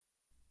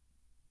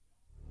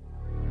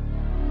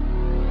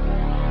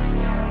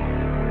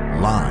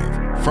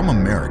From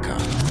America,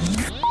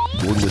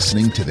 you're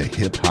listening to the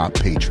Hip Hop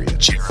Patriot,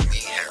 Jeremy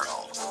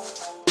Harrell.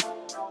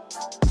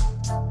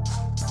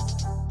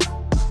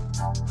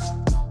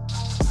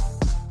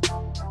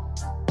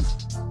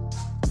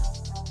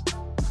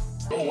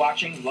 You're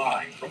watching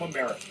Live from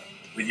America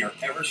with your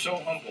ever so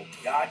humble,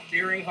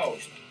 God-fearing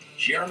host,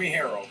 Jeremy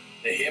Harrell,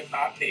 the Hip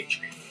Hop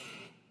Patriot.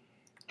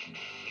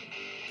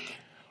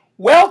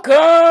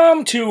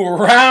 Welcome to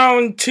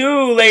round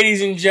two,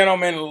 ladies and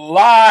gentlemen,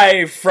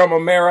 live from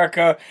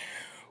America.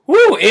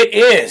 Woo, it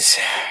is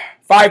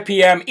 5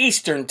 p.m.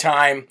 Eastern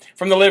Time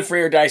from the Live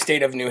Free or Die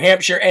state of New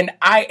Hampshire, and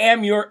I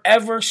am your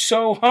ever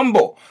so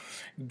humble,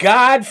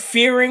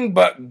 God-fearing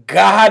but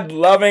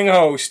God-loving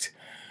host,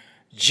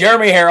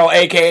 Jeremy Harrell,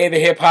 a.k.a. the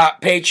Hip Hop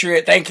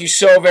Patriot. Thank you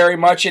so very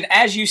much, and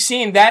as you've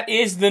seen, that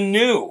is the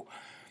new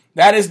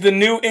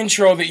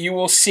intro that you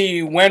will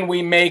see when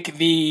we make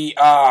the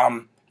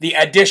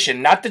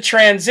addition, not the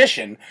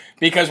transition,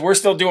 because we're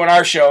still doing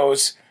our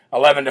shows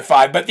 11 to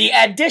 5, but the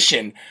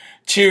addition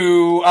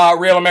to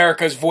Real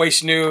America's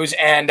Voice News,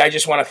 and I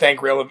just want to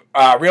thank Real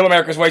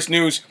America's Voice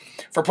News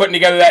for putting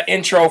together that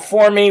intro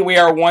for me. We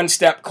are one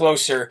step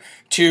closer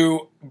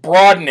to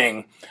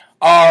broadening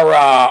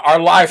our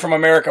Live from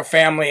America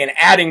family and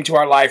adding to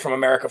our Live from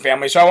America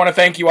family. So I want to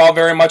thank you all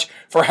very much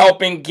for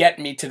helping get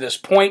me to this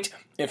point.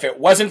 If it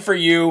wasn't for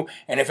you,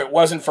 and if it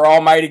wasn't for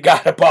Almighty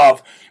God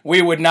above,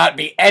 we would not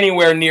be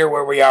anywhere near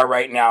where we are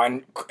right now.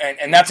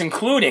 And that's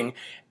including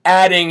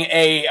adding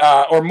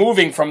or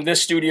moving from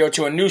this studio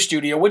to a new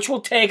studio, which will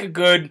take a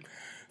good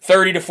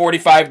 30 to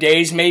 45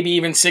 days, maybe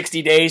even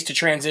 60 days to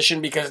transition,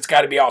 because it's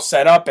got to be all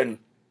set up and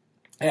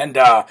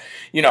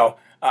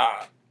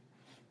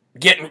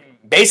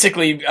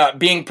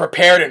being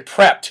prepared and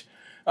prepped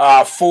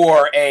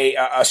for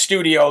a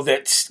studio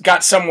that's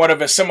got somewhat of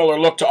a similar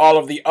look to all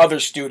of the other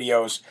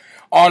studios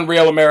on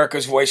Real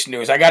America's Voice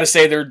News. I got to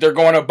say, they're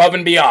going above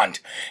and beyond.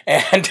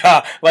 And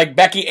like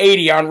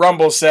Becky80 on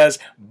Rumble says,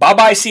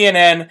 bye-bye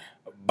CNN,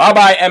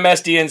 bye-bye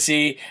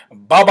MSDNC,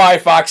 bye-bye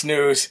Fox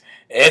News,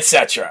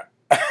 etc.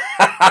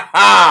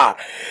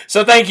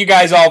 So thank you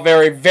guys all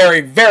very,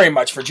 very, very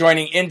much for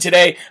joining in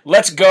today.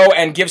 Let's go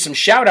and give some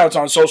shout-outs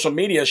on social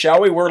media,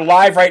 shall we? We're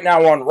live right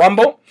now on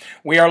Rumble.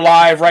 We are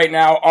live right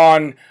now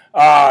on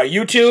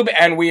YouTube,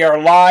 and we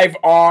are live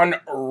on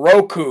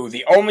Roku.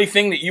 The only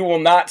thing that you will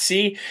not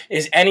see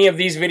is any of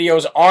these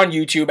videos on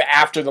YouTube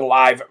after the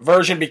live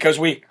version, because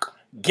we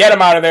get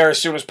them out of there as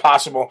soon as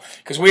possible,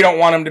 because we don't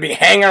want them to be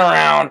hanging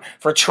around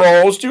for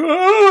trolls to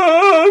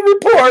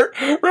report,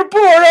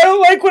 I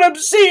don't like what I'm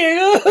seeing,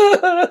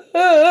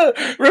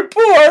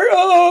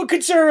 report,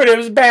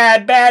 conservatives,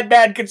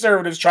 bad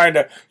conservatives trying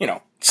to,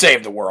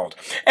 save the world.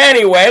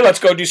 Anyway, let's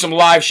go do some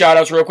live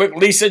shout-outs real quick.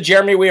 Lisa,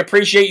 Jeremy, we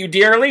appreciate you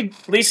dearly.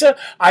 Lisa,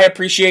 I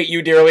appreciate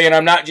you dearly, and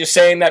I'm not just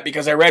saying that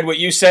because I read what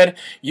you said.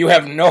 You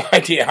have no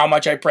idea how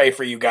much I pray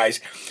for you guys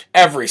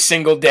every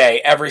single day,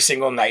 every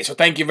single night. So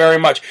thank you very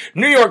much.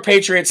 New York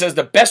Patriot says,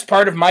 the best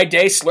part of my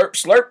day, slurp,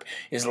 slurp,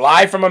 is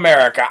Live from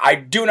America. I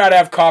do not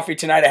have coffee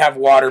tonight. I have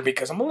water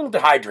because I'm a little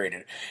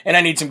dehydrated, and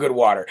I need some good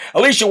water.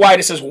 Alicia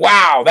White says,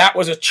 wow, that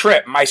was a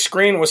trip. My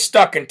screen was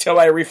stuck until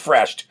I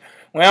refreshed.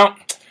 Well,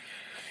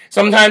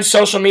 sometimes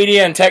social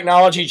media and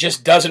technology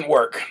just doesn't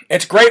work.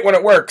 It's great when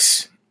it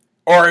works.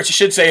 Or I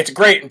should say it's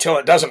great until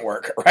it doesn't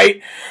work,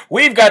 right?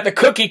 We've got the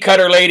cookie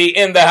cutter lady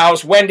in the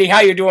house. Wendy, how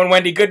you doing,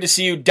 Wendy? Good to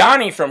see you.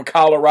 Donnie from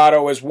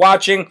Colorado is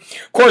watching.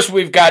 Of course,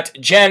 we've got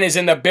Jen is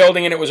in the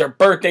building, and it was her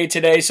birthday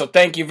today, so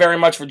thank you very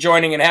much for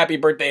joining, and happy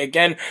birthday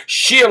again.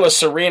 Sheila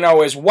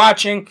Sereno is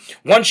watching.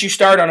 Once you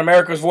start on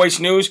America's Voice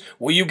News,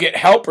 will you get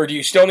help, or do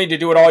you still need to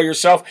do it all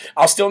yourself?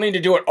 I'll still need to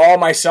do it all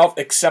myself,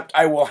 except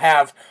I will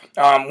have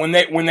when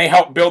they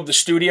help build the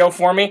studio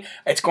for me,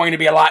 it's going to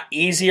be a lot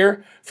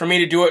easier for me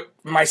to do it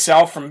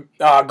myself, from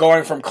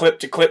going from clip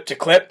to clip to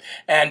clip,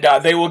 and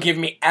they will give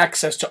me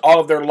access to all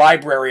of their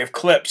library of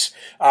clips,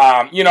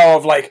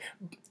 of like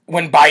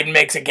when Biden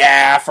makes a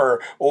gaffe,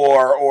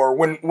 or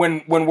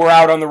when we're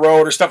out on the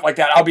road or stuff like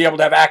that. I'll be able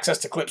to have access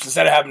to clips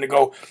instead of having to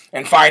go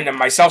and find them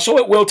myself. So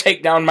it will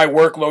take down my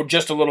workload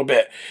just a little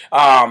bit.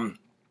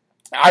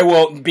 I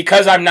will,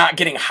 because I'm not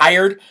getting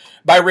hired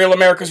by Real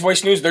America's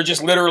Voice News. They're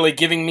just literally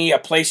giving me a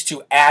place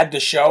to add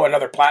the show,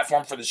 another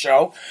platform for the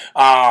show.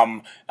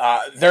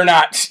 They're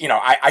not,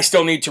 I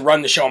still need to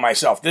run the show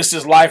myself. This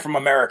is Live from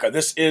America.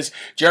 This is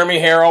Jeremy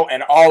Harrell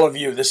and all of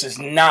you. This is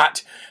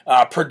not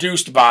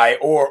produced by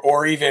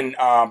or even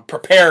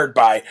prepared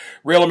by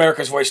Real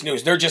America's Voice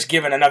News. They're just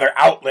given another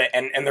outlet,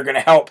 and they're going to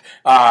help,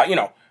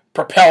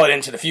 propel it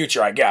into the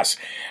future, I guess.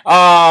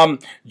 Georgianne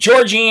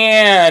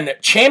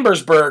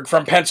Chambersburg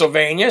from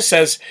Pennsylvania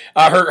says,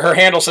 her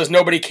handle says,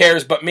 nobody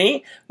cares but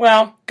me.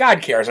 Well,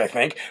 God cares, I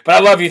think. But I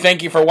love you.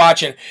 Thank you for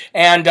watching.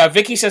 And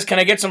Vicky says, can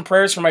I get some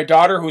prayers for my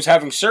daughter who's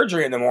having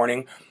surgery in the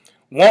morning?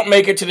 Won't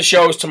make it to the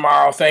shows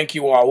tomorrow. Thank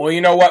you all. Well, you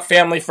know what?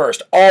 Family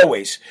first.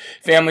 Always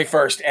family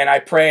first. And I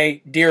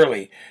pray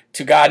dearly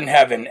to God in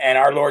heaven and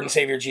our Lord and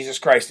Savior Jesus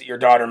Christ that your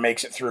daughter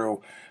makes it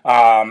through.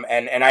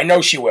 And I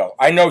know she will.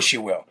 I know she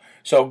will.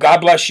 So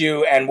God bless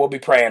you, and we'll be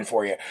praying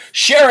for you.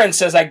 Sharon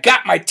says, I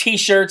got my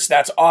t-shirts.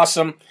 That's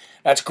awesome.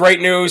 That's great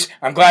news.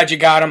 I'm glad you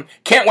got them.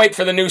 Can't wait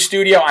for the new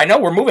studio. I know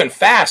we're moving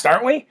fast,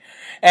 aren't we?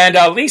 And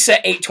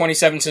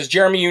Lisa827 says,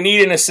 Jeremy, you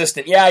need an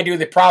assistant. Yeah, I do.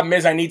 The problem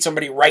is I need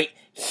somebody right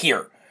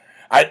here.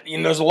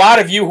 There's a lot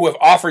of you who have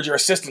offered your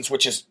assistance,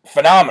 which is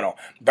phenomenal.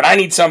 But I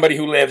need somebody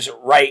who lives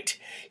right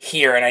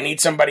here. And I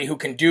need somebody who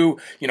can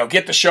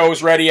get the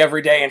shows ready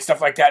every day and stuff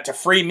like that to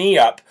free me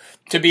up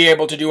to be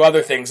able to do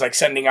other things like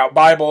sending out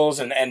Bibles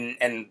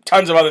and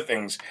tons of other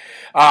things.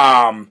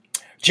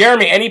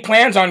 Jeremy, any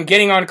plans on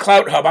getting on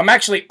Clout Hub? I'm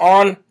actually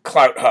on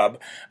Clout Hub.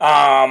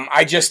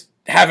 I just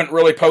haven't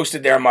really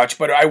posted there much,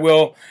 but I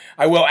will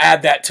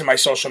add that to my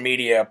social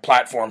media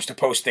platforms to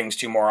post things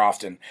to more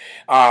often.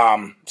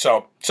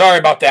 So sorry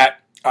about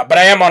that, but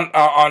I am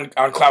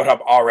on Clout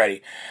Hub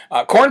already.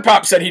 Corn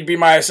Pop said he'd be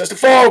my assistant.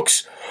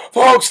 Folks,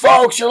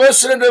 you're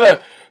listening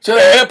to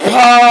the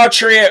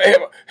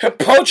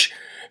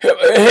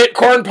hit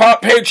Corn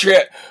Pop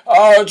Patriot.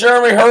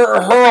 Jeremy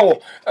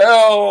Hurl.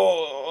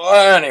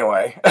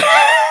 Anyway.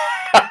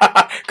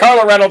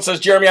 Carla Reynolds says,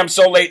 Jeremy, I'm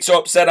so late, so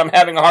upset. I'm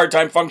having a hard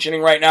time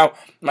functioning right now.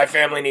 My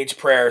family needs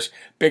prayers.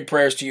 Big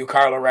prayers to you,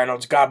 Carla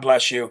Reynolds. God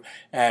bless you.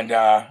 And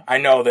I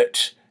know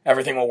that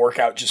everything will work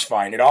out just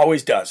fine. It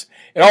always does.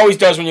 It always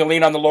does when you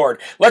lean on the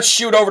Lord. Let's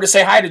shoot over to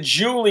say hi to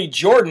Julie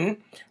Jordan,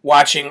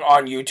 watching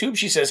on YouTube.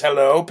 She says,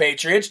 hello,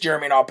 Patriots,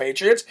 Jeremy and all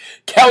Patriots.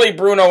 Kelly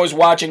Bruno is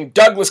watching.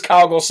 Douglas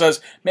Cowgill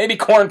says, maybe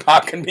Corn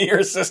Pop can be your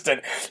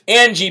assistant.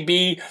 Angie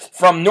B.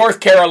 from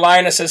North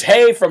Carolina says,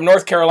 hey, from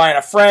North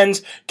Carolina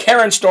friends.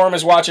 Karen Storm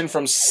is watching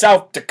from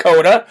South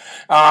Dakota.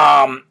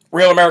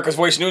 Real America's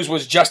Voice News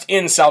was just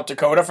in South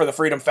Dakota for the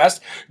Freedom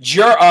Fest.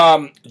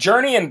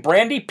 Journey and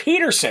Brandy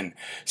Peterson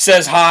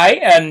says hi,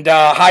 and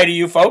hi to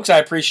you folks. I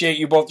appreciate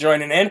you both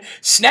joining in.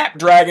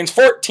 Snapdragon's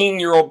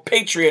 14-year-old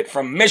Patriot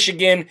from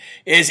Michigan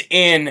is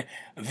in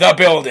the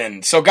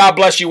building. So God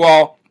bless you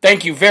all.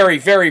 Thank you very,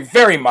 very,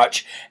 very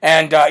much.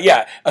 And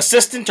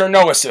assistant or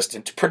no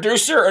assistant,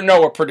 producer or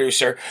no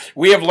producer,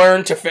 we've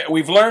learned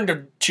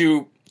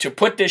to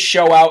put this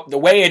show out the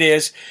way it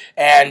is,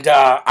 and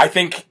I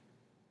think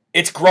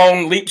it's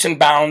grown leaps and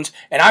bounds,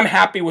 and I'm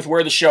happy with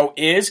where the show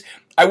is.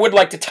 I would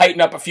like to tighten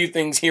up a few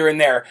things here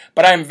and there,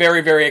 but I'm very,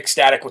 very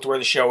ecstatic with where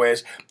the show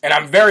is, and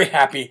I'm very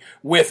happy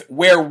with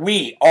where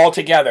we all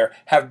together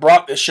have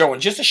brought this show in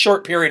just a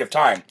short period of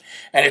time,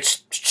 and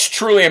it's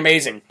truly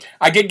amazing.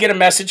 I did get a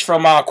message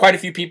from quite a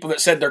few people that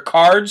said their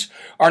cards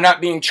are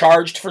not being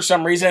charged for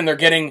some reason, and they're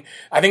getting,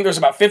 I think there's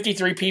about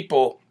 53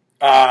 people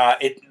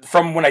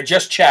from when I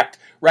just checked,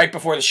 right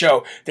before the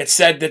show, that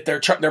said that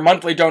their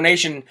monthly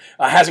donation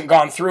hasn't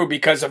gone through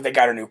because of they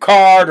got a new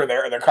card or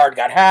their card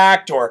got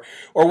hacked or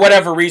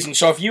whatever reason.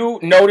 So if you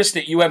notice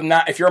that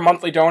if you're a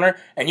monthly donor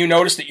and you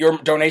notice that your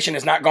donation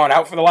has not gone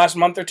out for the last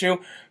month or two,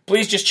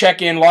 please just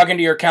check in, log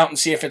into your account and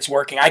see if it's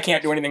working. I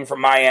can't do anything from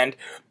my end,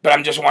 but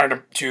I'm just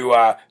wanted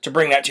to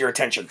bring that to your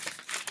attention.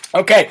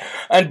 Okay,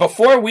 and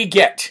before we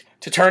get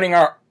to turning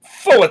our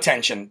full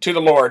attention to the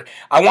Lord,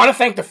 I want to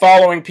thank the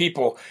following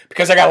people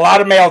because I got a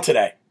lot of mail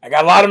today. I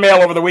got a lot of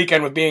mail over the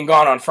weekend with being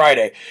gone on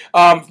Friday.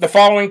 The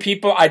following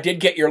people, I did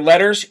get your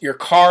letters, your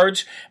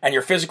cards, and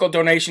your physical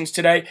donations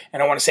today,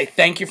 and I want to say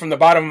thank you from the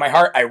bottom of my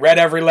heart. I read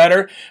every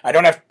letter. I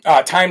don't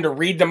have time to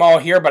read them all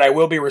here, but I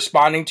will be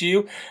responding to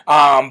you.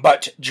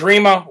 But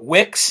Dreama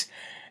Wicks,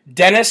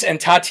 Dennis and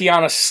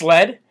Tatiana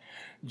Sled,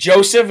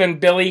 Joseph and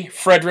Billy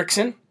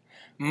Fredrickson,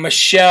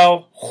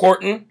 Michelle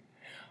Horton,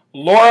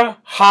 Laura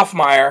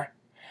Hoffmeyer,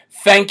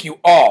 thank you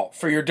all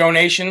for your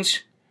donations,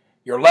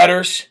 your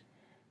letters,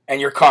 and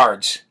your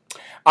cards.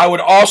 I would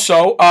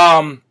also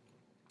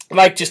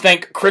like to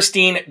thank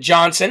Christine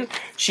Johnson.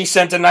 She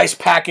sent a nice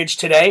package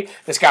today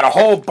that's got a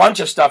whole bunch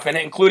of stuff in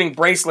it, including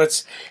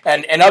bracelets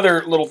and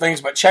other little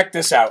things, but check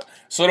this out.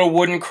 It's a little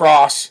wooden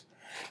cross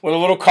with a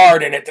little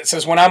card in it that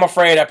says, when I'm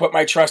afraid, I put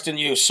my trust in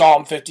you,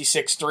 Psalm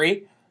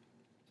 56:3.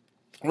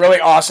 Really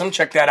awesome.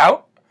 Check that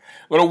out.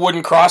 Little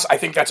wooden cross. I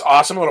think that's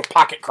awesome. A little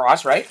pocket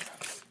cross, right?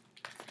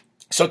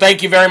 So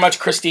thank you very much,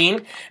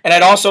 Christine. And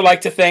I'd also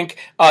like to thank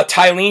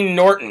Tylene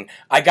Norton.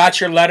 I got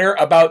your letter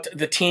about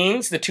the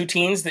two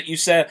teens that you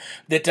said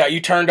that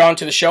you turned on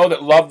to the show,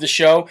 that love the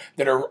show,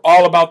 that are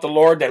all about the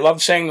Lord. They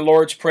love saying the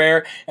Lord's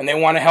Prayer, and they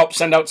want to help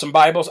send out some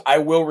Bibles. I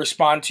will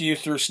respond to you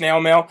through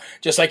snail mail,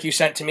 just like you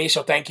sent to me.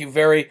 So thank you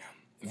very,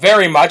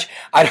 very much.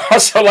 I'd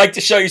also like to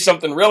show you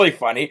something really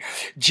funny.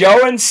 Joe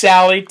and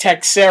Sally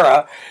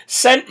Texera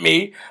sent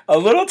me a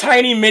little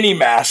tiny mini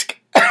mask.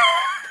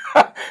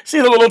 See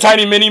the little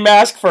tiny mini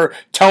mask for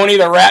Tony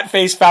the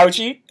Rat-Faced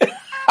Fauci?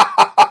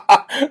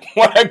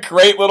 What a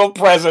great little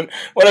present.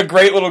 What a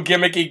great little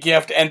gimmicky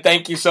gift, and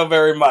thank you so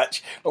very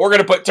much. But we're going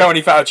to put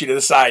Tony Fauci to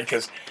the side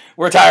because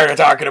we're tired of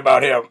talking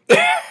about him.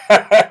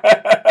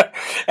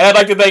 And I'd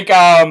like to thank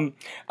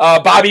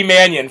Bobby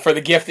Mannion for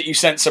the gift that you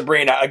sent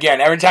Sabrina.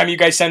 Again, every time you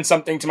guys send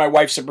something to my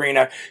wife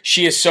Sabrina,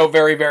 she is so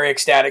very, very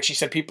ecstatic. She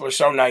said, people are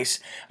so nice.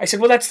 I said,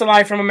 well, that's the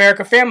Live from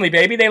America family,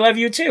 baby. They love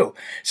you too.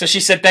 So she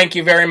said, thank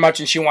you very much,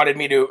 and she wanted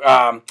me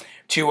to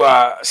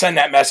send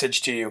that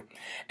message to you.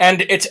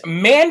 And it's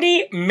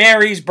Mandy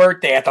Mary's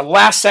birthday. At the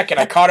last second,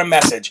 I caught a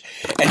message,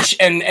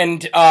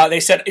 and they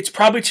said it's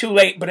probably too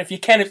late. But if you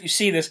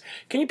see this,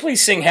 can you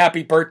please sing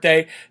happy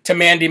birthday to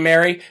Mandy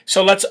Mary?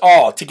 So let's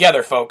all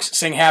together, folks,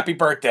 sing happy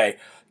birthday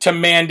to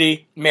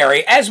Mandy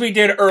Mary, as we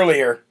did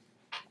earlier,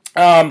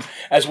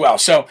 as well.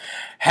 So,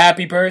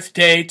 happy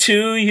birthday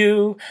to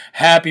you.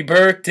 Happy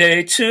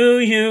birthday to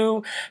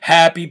you.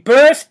 Happy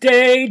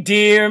birthday,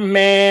 dear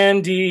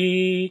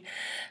Mandy.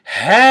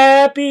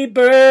 Happy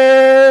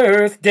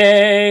birthday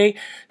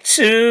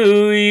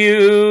to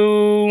you.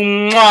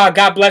 Mwah.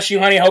 God bless you,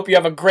 honey. I hope you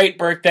have a great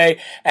birthday,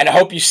 and I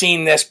hope you've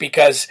seen this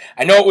because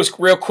I know it was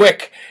real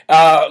quick,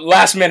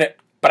 last minute,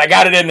 but I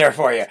got it in there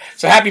for you.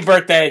 So happy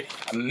birthday,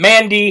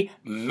 Mandy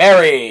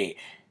Mary.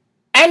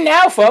 And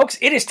now, folks,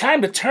 it is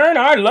time to turn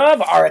our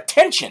love, our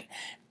attention,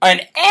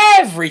 and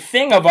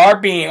everything of our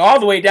being, all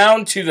the way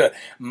down to the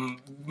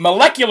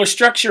molecular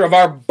structure of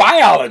our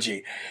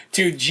biology,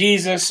 to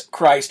Jesus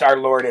Christ, our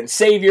Lord and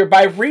Savior,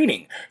 by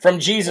reading from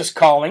Jesus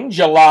Calling,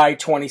 July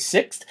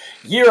 26th,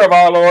 year of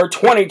our Lord,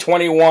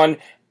 2021,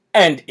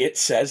 and it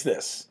says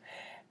this: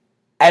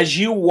 As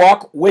you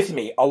walk with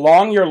me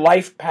along your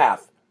life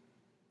path,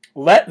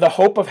 let the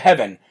hope of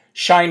heaven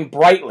shine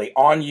brightly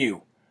on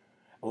you,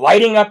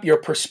 lighting up your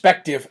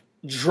perspective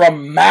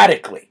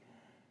dramatically.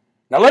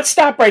 Now let's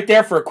stop right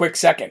there for a quick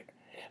second.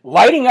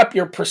 Lighting up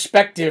your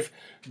perspective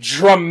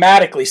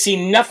dramatically.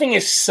 See, nothing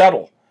is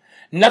subtle.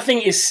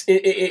 Nothing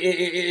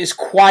is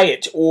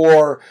quiet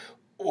or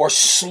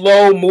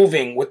slow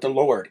moving with the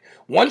Lord.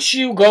 Once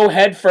you go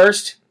head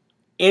first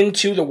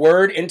into the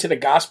Word, into the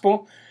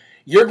gospel,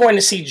 you're going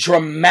to see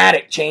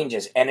dramatic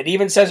changes. And it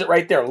even says it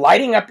right there,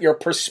 lighting up your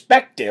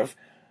perspective,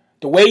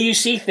 the way you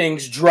see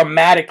things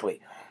dramatically.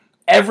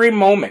 Every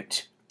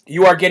moment,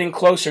 you are getting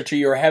closer to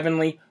your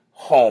heavenly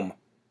home.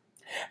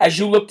 As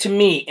you look to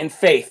me in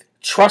faith,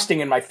 trusting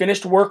in my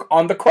finished work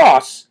on the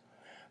cross,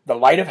 the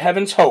light of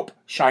heaven's hope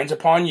shines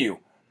upon you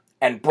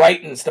and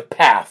brightens the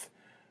path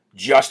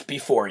just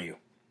before you.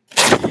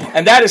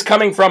 And that is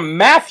coming from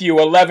Matthew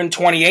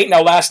 11:28.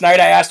 Now, last night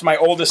I asked my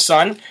oldest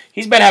son.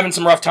 He's been having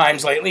some rough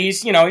times lately.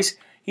 He's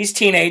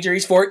teenager.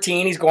 He's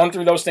 14. He's going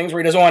through those things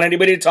where he doesn't want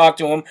anybody to talk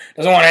to him,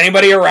 doesn't want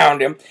anybody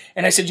around him.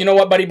 And I said, you know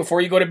what, buddy?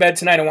 Before you go to bed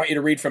tonight, I want you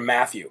to read from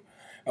Matthew.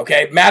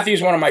 Okay? Matthew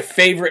is one of my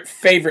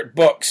favorite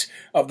books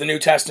of the New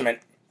Testament.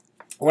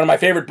 One of my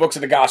favorite books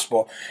of the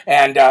gospel.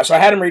 And so I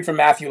had him read from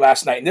Matthew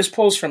last night. And this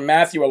pulls from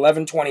Matthew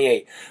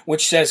 11:28,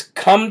 which says,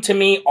 Come to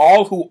me,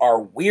 all who are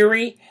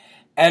weary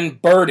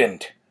and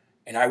burdened,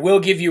 and I will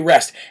give you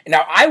rest.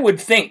 Now, I would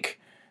think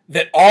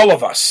that all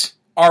of us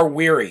are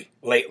weary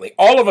lately.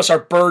 All of us are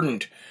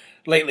burdened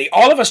lately.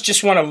 All of us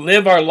just want to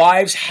live our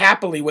lives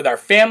happily with our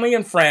family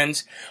and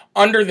friends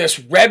under this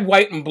red,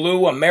 white, and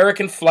blue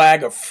American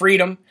flag of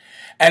freedom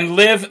and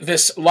live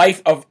this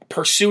life of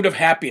pursuit of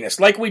happiness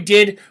like we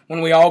did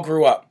when we all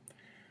grew up.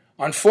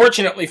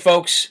 Unfortunately,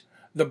 folks,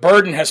 the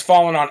burden has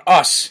fallen on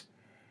us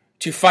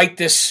to fight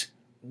this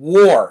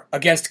war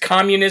against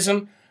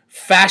communism,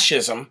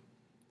 fascism,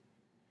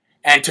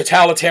 and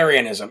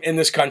totalitarianism in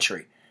this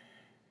country.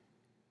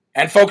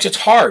 And folks, it's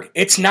hard.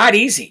 It's not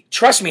easy.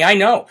 Trust me, I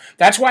know.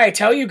 That's why I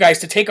tell you guys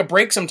to take a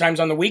break sometimes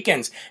on the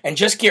weekends and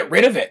just get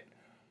rid of it.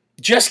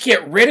 Just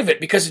get rid of it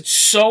because it's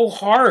so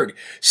hard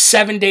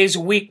 7 days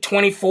a week,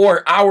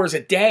 24 hours a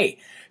day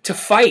to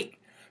fight.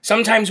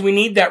 Sometimes we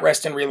need that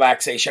rest and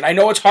relaxation. I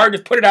know it's hard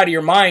to put it out of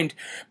your mind,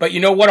 but you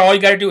know what? All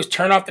you got to do is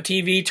turn off the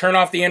TV, turn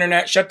off the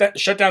internet, shut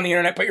down the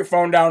internet, put your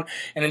phone down,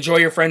 and enjoy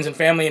your friends and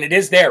family. And it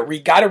is there.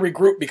 We got to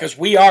regroup because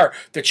we are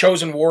the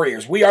chosen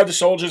warriors. We are the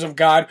soldiers of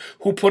God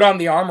who put on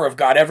the armor of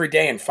God every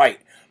day and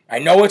fight. I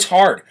know it's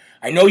hard.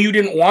 I know you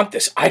didn't want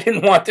this. I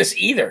didn't want this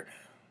either.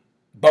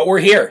 But we're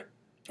here.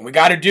 And we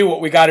got to do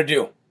what we got to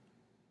do.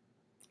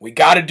 We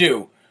got to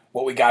do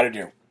what we got to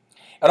do.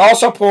 It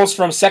also pulls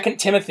from 2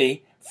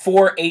 Timothy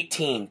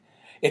 4:18.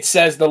 It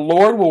says, The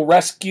Lord will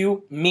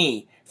rescue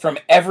me from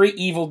every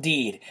evil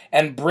deed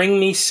and bring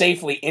me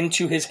safely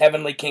into his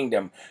heavenly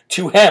kingdom.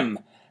 To him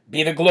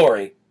be the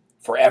glory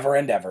forever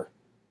and ever.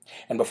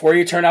 And before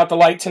you turn out the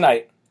light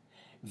tonight,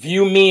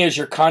 view me as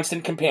your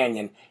constant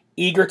companion,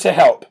 eager to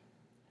help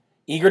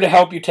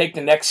you take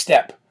the next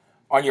step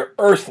on your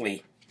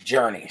earthly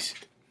journeys.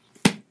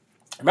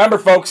 Remember,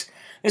 folks,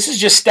 this is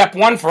just step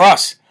one for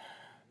us.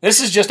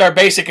 This is just our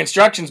basic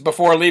instructions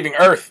before leaving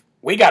Earth.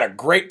 We got a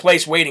great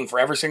place waiting for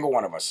every single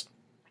one of us.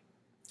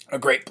 A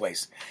great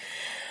place.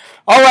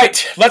 All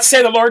right, let's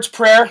say the Lord's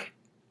Prayer,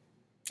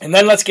 and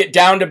then let's get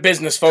down to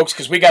business, folks,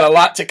 because we got a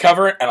lot to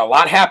cover, and a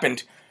lot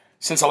happened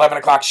since 11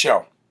 o'clock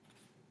show.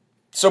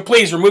 So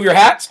please, remove your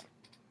hats,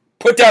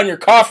 put down your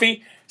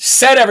coffee,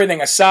 set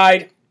everything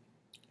aside.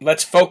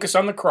 Let's focus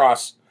on the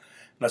cross.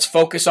 Let's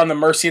focus on the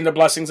mercy and the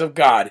blessings of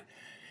God.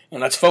 And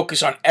let's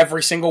focus on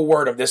every single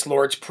word of this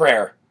Lord's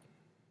Prayer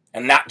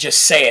and not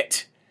just say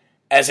it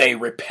as a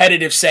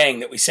repetitive saying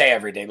that we say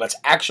every day. Let's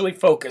actually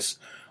focus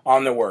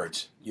on the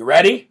words. You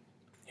ready?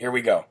 Here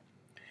we go.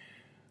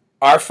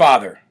 Our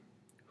Father,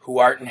 who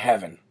art in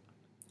heaven,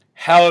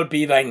 hallowed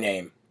be thy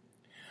name.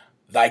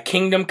 Thy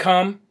kingdom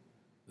come,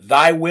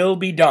 Thy will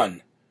be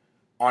done,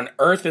 on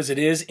earth as it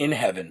is in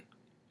heaven.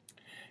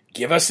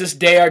 Give us this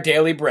day our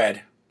daily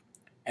bread,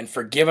 and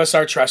forgive us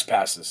our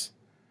trespasses,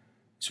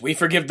 as we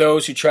forgive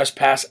those who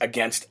trespass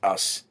against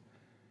us.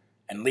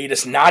 And lead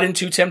us not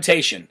into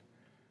temptation,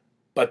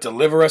 but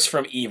deliver us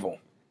from evil.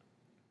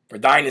 For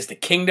thine is the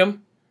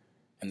kingdom,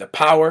 and the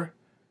power,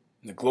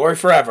 and the glory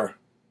forever.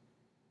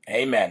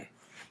 Amen.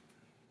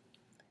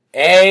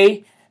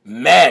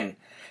 Amen.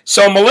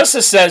 So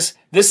Melissa says,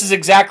 this is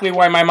exactly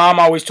why my mom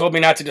always told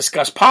me not to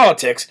discuss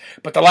politics,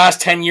 but the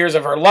last 10 years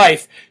of her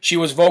life, she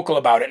was vocal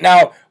about it.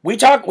 Now,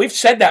 we've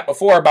said that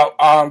before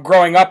about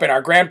growing up and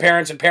our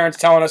grandparents and parents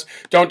telling us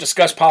don't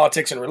discuss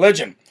politics and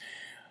religion.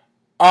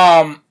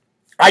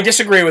 I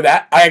disagree with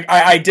that.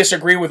 I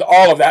disagree with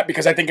all of that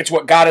because I think it's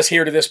what got us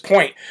here to this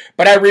point.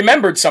 But I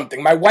remembered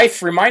something. My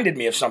wife reminded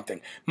me of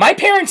something. My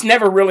grandparents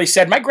never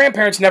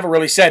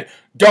really said,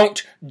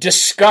 don't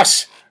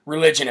discuss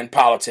religion and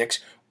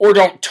politics, or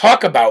don't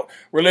talk about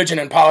religion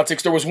and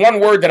politics. There was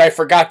one word that I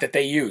forgot that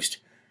they used.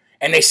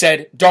 And they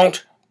said,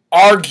 don't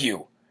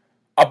argue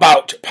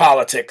about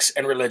politics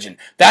and religion.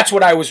 That's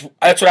what I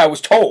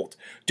was told.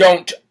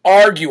 Don't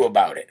argue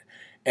about it.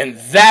 And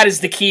that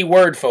is the key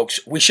word, folks.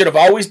 We should have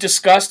always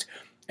discussed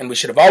and we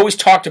should have always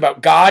talked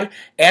about God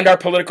and our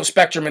political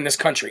spectrum in this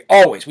country.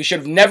 Always. We should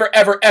have never,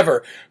 ever,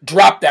 ever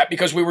dropped that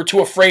because we were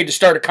too afraid to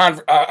start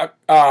a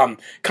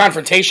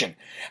confrontation.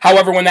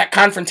 However, when that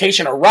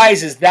confrontation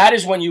arises, that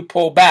is when you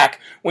pull back,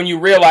 when you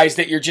realize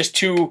that you're just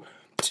too,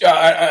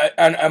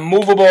 a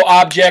movable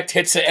object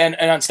hits an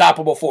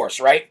unstoppable force,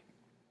 right?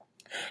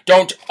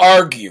 Don't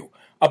argue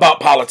about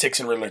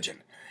politics and religion.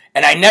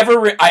 And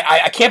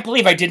I can't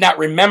believe I did not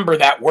remember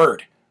that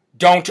word.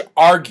 Don't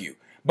argue.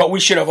 But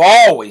we should have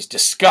always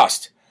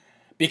discussed.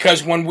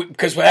 Because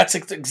that's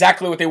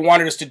exactly what they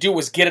wanted us to do,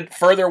 was get it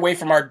further away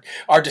from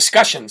our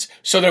discussions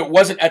so that it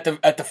wasn't at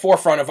the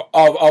forefront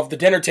of the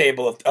dinner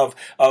table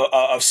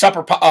of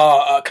supper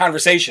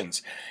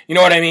conversations. You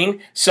know what I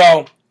mean?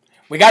 So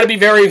we got to be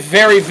very,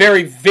 very,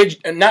 very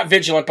not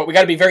vigilant, but we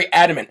got to be very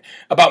adamant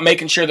about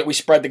making sure that we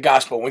spread the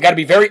gospel. We got to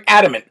be very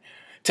adamant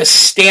to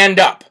stand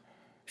up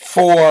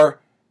for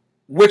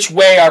which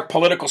way our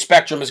political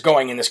spectrum is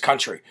going in this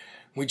country.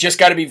 We just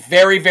got to be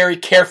very, very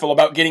careful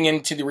about getting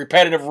into the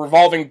repetitive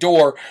revolving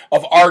door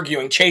of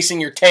arguing, chasing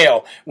your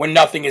tail when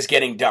nothing is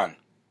getting done.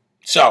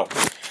 So,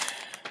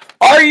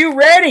 are you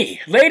ready?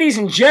 Ladies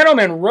and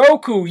gentlemen,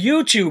 Roku,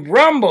 YouTube,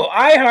 Rumble,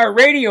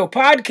 iHeartRadio,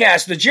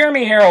 podcast, the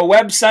Jeremy Harrell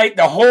website,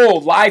 the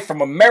whole Live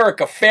from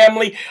America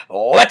family.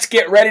 Let's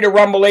get ready to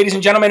rumble, ladies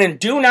and gentlemen. And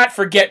do not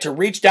forget to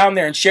reach down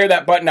there and share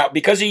that button out.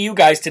 Because of you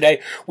guys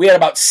today, we had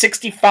about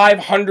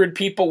 6,500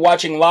 people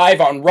watching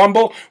live on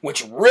Rumble,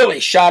 which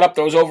really shot up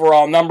those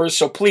overall numbers.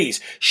 So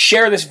please,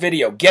 share this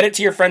video. Get it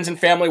to your friends and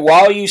family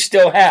while you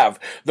still have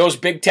those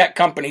big tech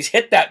companies.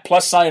 Hit that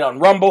plus sign on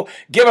Rumble.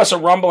 Give us a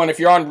rumble. And if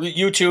you're on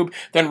YouTube,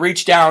 then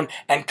reach down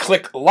and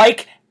click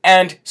like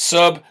and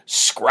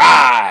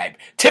subscribe.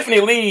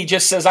 Tiffany Lee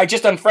just says, I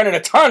just unfriended a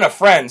ton of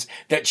friends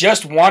that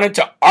just wanted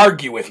to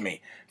argue with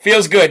me.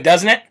 Feels good,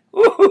 doesn't it?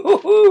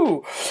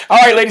 Woo-hoo-hoo-hoo. All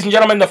right, ladies and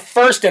gentlemen, the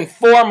first and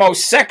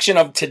foremost section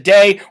of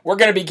today, we're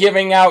going to be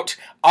giving out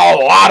a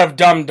lot of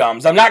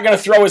dum-dums. I'm not going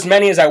to throw as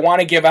many as I want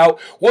to give out.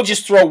 We'll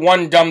just throw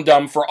one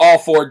dum-dum for all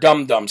four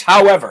dum-dums.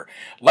 However,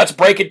 let's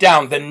break it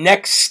down. The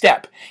next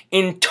step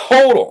in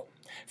total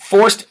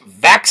forced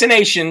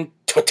vaccination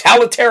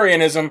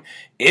totalitarianism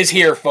is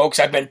here, folks.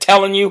 I've been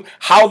telling you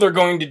how they're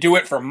going to do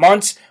it for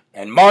months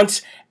and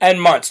months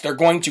and months. They're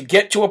going to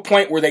get to a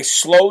point where they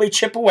slowly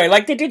chip away,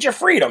 like they did your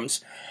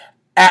freedoms,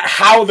 at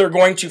how they're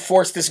going to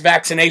force this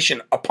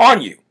vaccination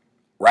upon you,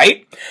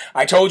 right?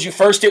 I told you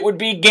first it would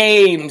be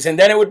games, and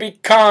then it would be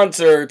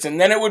concerts, and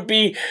then it would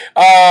be,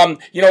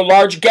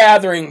 large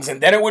gatherings,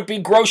 and then it would be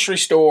grocery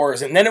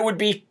stores, and then it would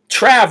be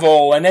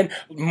travel, and then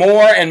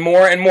more and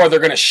more and more. They're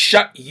going to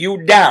shut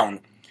you down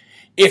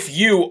if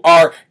you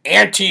are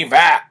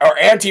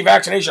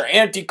anti-vaccination or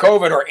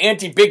anti-COVID or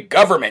anti-big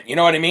government. You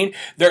know what I mean?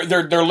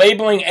 They're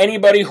labeling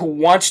anybody who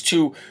wants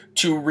to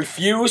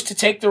refuse to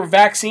take the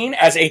vaccine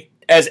as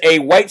a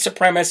white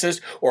supremacist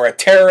or a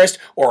terrorist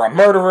or a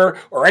murderer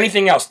or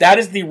anything else. That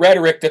is the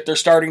rhetoric that they're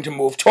starting to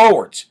move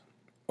towards.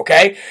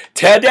 Okay?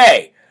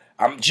 Today,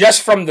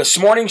 just from this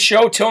morning's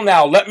show till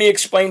now, let me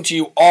explain to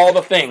you all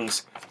the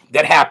things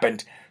that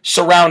happened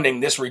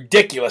surrounding this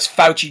ridiculous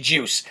Fauci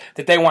juice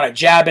that they want to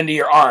jab into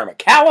your arm.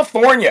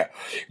 California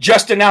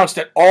just announced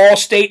that all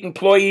state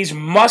employees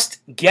must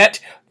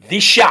get the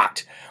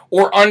shot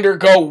or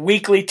undergo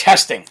weekly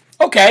testing.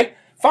 Okay,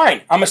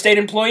 fine. I'm a state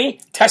employee.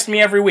 Test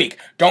me every week.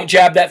 Don't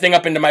jab that thing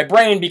up into my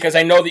brain because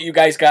I know that you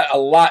guys got a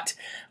lot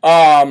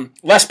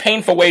less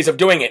painful ways of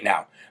doing it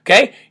now.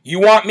 Okay? You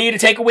want me to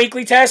take a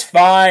weekly test?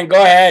 Fine,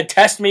 go ahead.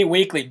 Test me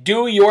weekly.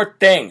 Do your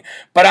thing.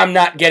 But I'm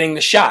not getting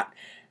the shot.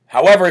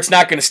 However, it's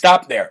not going to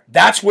stop there.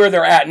 That's where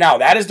they're at now.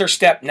 That is their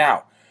step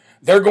now.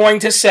 They're going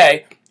to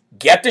say,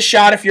 get the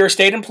shot if you're a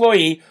state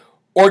employee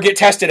or get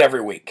tested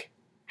every week.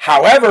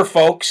 However,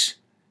 folks,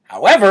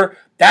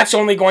 that's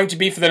only going to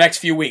be for the next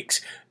few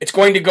weeks. It's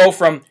going to go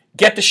from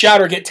get the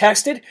shot or get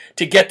tested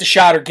to get the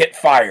shot or get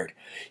fired.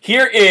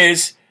 Here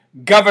is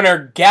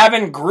Governor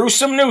Gavin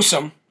Gruesome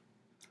Newsom,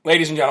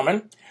 ladies and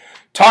gentlemen,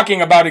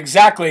 talking about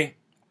exactly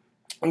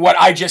what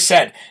I just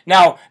said.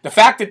 Now, the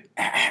fact that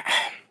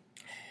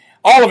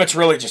all of it's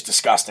really just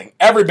disgusting.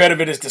 Every bit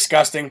of it is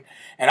disgusting,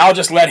 and I'll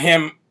just let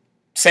him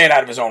say it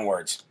out of his own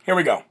words. Here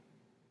we go.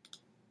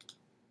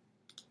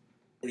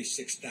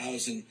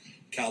 46,000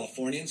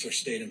 Californians are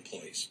state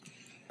employees.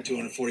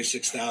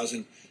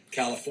 246,000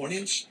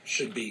 Californians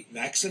should be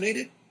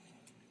vaccinated.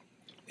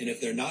 And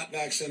if they're not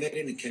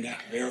vaccinated and cannot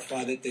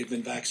verify that they've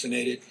been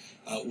vaccinated,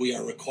 we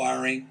are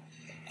requiring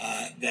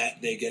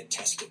that they get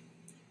tested.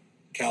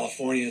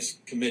 California is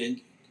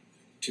committed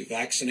to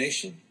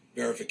vaccination,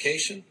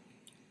 verification,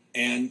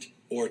 and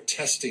or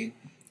testing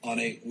on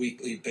a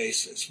weekly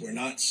basis. We're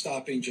not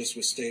stopping just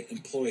with state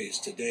employees.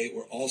 Today,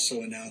 we're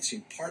also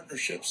announcing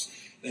partnerships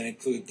that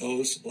include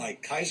those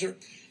like Kaiser,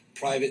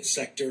 private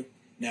sector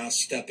now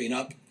stepping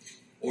up,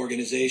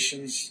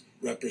 organizations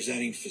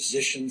representing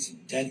physicians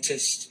and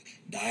dentists,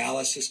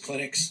 dialysis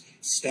clinics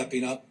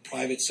stepping up,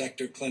 private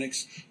sector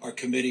clinics are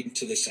committing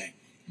to the same.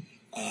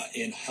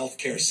 In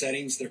healthcare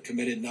settings, they're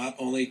committed not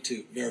only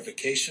to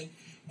verification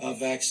of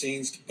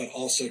vaccines, but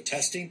also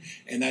testing,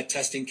 and that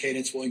testing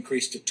cadence will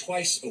increase to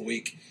twice a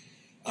week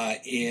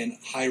in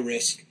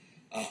high-risk,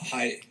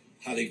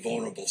 highly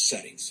vulnerable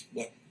settings.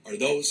 What are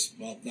those?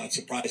 Well, not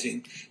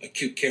surprising,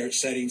 acute care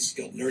settings,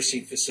 skilled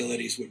nursing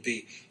facilities would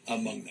be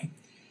among them.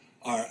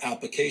 Our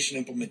application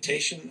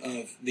implementation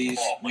of these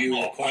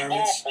new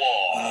requirements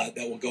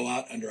that will go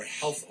out under a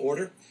health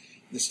order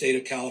in the state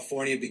of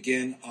California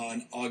begin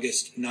on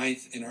August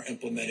 9th and are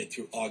implemented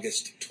through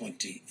August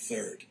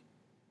 23rd.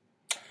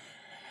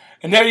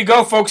 And there you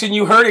go, folks, and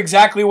you heard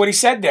exactly what he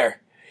said there.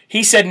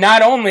 He said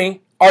not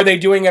only are they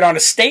doing it on a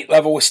state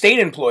level with state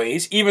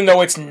employees, even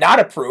though it's not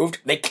approved,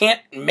 they can't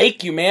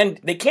make you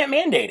they can't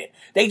mandate it.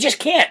 They just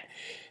can't.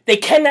 They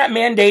cannot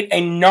mandate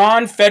a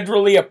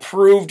non-federally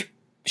approved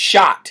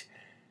shot.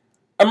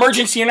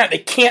 Emergency or not, they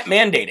can't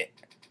mandate it.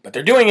 But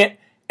they're doing it,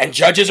 and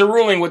judges are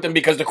ruling with them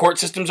because the court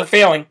systems are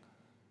failing.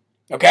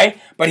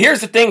 Okay? But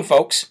here's the thing,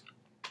 folks.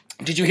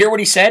 Did you hear what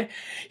he said?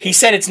 He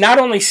said it's not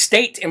only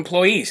state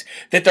employees,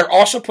 that they're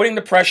also putting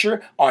the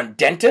pressure on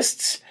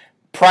dentists,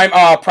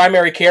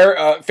 primary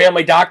care,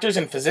 family doctors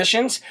and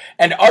physicians,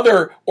 and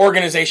other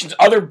organizations,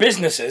 other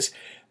businesses.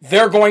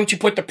 They're going to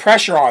put the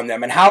pressure on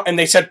them. And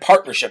they said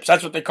partnerships.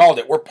 That's what they called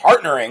it. We're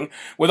partnering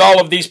with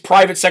all of these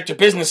private sector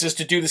businesses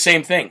to do the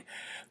same thing.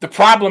 The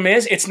problem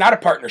is it's not a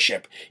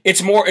partnership.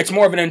 It's more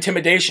of an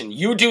intimidation.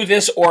 You do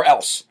this or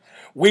else.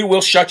 We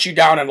will shut you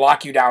down and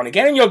lock you down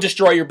again, and you'll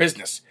destroy your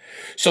business.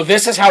 So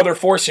this is how they're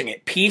forcing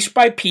it, piece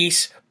by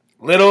piece,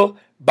 little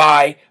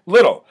by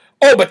little.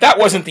 Oh, but that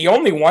wasn't the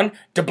only one.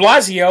 De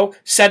Blasio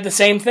said the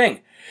same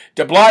thing.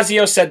 De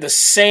Blasio said the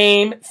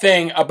same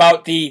thing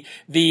about the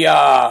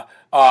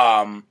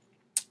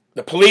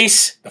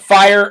police, the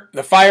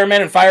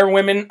firemen and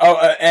firewomen,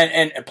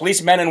 and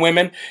policemen and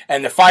women,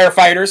 and the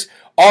firefighters,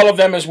 all of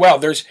them as well.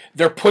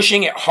 They're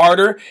pushing it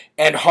harder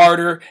and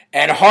harder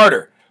and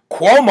harder.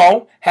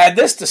 Cuomo had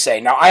this to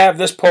say. Now, I have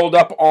this pulled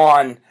up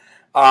on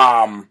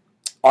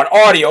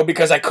audio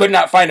because I could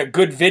not find a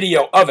good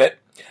video of it.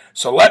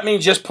 So let me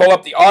just pull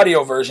up the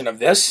audio version of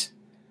this.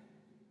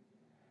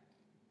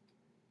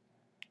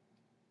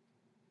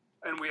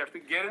 And we have to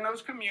get in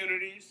those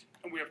communities,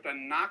 and we have to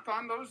knock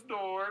on those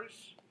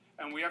doors,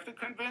 and we have to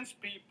convince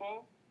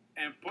people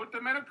and put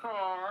them in a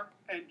car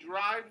and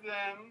drive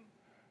them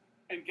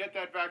and get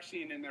that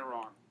vaccine in their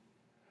arm.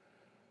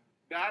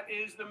 That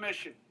is the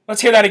mission.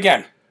 Let's hear that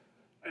again.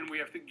 And we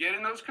have to get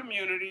in those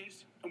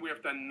communities, and we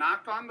have to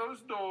knock on those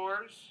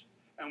doors,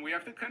 and we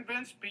have to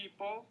convince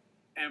people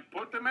and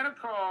put them in a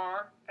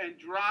car and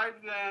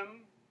drive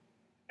them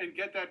and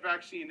get that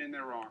vaccine in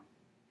their arm.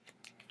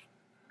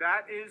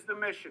 That is the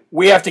mission.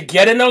 We have to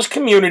get in those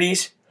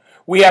communities.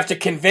 We have to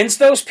convince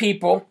those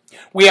people.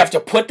 We have to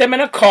put them in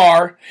a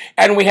car,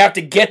 and we have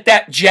to get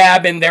that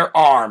jab in their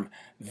arm.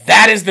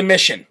 That is the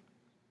mission.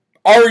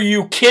 Are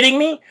you kidding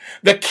me?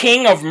 The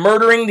king of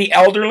murdering the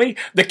elderly,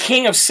 the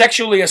king of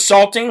sexually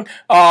assaulting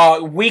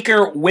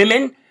weaker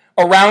women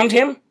around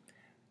him.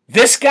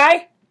 This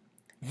guy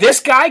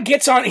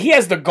gets on, he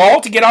has the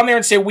gall to get on there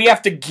and say, we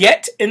have to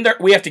get in there,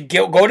 we have to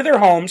go to their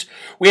homes,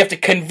 we have to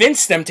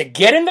convince them to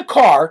get in the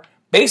car,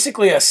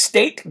 basically a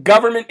state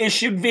government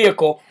issued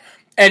vehicle,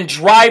 and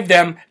drive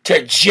them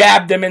to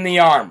jab them in the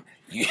arm.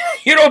 You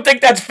don't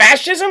think that's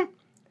fascism?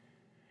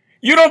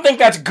 You don't think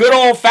that's good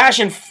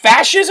old-fashioned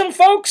fascism,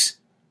 folks?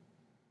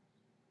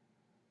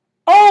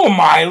 Oh,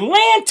 my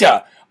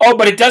Lanta. Oh,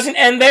 but it doesn't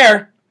end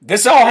there.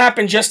 This all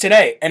happened just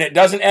today, and it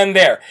doesn't end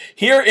there.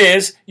 Here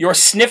is your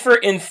sniffer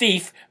and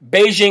thief,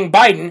 Beijing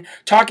Biden,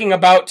 talking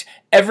about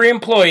every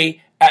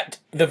employee at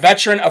the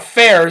Veteran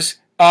Affairs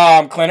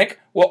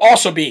clinic will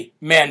also be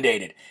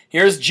mandated.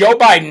 Here's Joe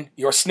Biden,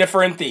 your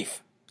sniffer and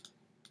thief.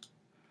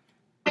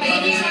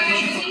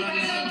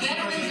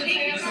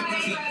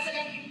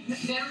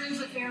 Veterans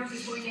Affairs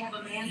is going to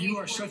You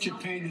are such a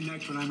pain in the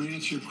neck, but I'm going to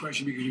answer your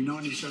question because we've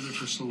known each other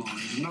for so long. It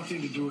has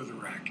nothing to do with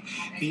Iraq.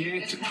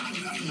 The answer,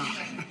 no.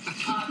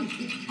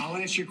 I'll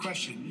answer your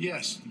question.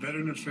 Yes,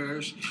 Veteran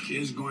Affairs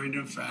is going to,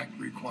 in fact,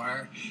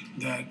 require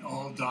that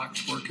all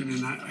docs working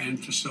in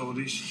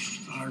facilities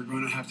are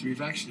going to have to be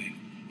vaccinated.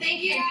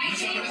 Thank you,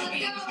 guys.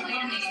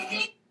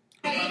 Let's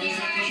go.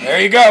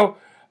 There you go.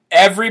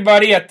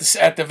 Everybody at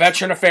the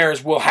Veteran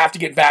Affairs will have to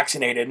get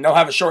vaccinated, and they'll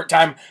have a short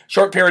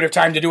period of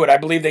time to do it. I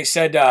believe they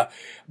said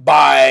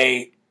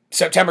by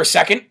September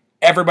 2nd,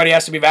 everybody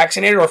has to be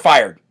vaccinated or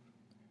fired.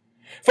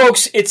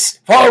 Folks,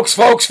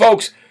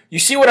 folks. You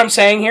see what I'm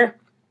saying here?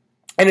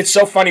 And it's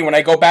so funny when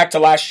I go back to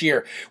last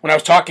year when I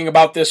was talking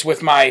about this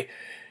with my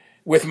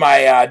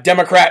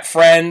Democrat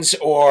friends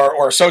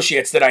or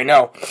associates that I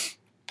know.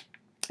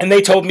 And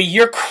they told me,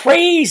 you're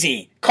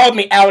crazy. Called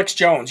me Alex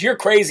Jones. You're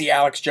crazy,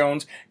 Alex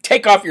Jones.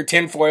 Take off your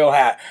tinfoil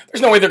hat.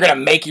 There's no way they're going to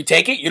make you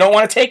take it. You don't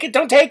want to take it?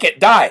 Don't take it.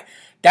 Die.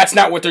 That's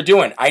not what they're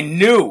doing. I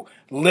knew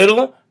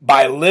little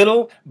by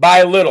little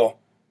by little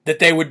that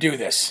they would do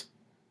this.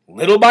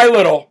 Little by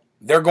little,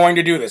 they're going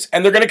to do this.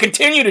 And they're going to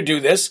continue to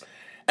do this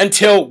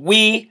until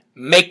we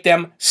make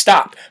them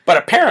stop. But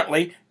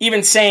apparently,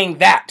 even saying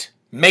that,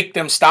 make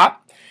them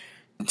stop,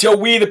 until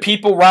we, the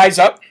people, rise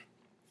up,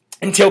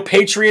 until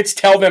patriots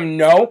tell them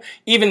no,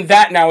 even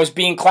that now is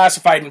being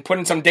classified and put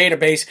in some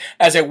database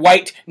as a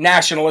white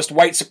nationalist,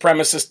 white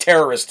supremacist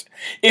terrorist.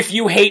 If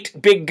you hate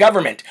big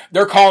government,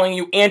 they're calling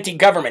you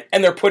anti-government,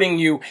 and they're putting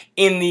you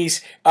in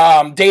these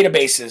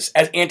databases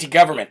as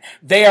anti-government.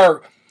 They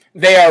are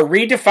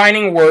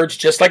redefining words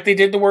just like they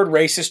did the word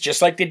racist,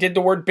 just like they did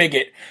the word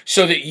bigot,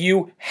 so that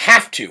you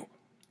have to,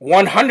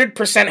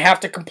 100% have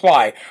to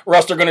comply, or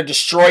else they're going to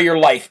destroy your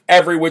life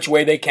every which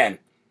way they can.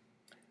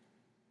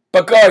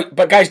 But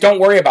guys,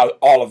 don't worry about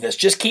all of this.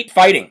 Just keep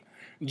fighting.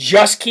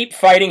 Just keep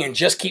fighting and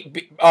just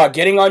keep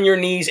getting on your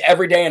knees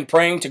every day and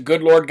praying to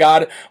good Lord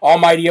God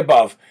Almighty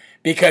above.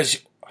 Because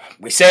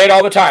we say it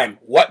all the time.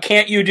 What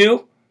can't you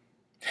do?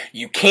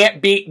 You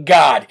can't beat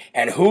God.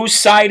 And whose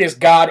side is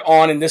God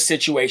on in this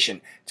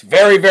situation? It's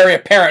very, very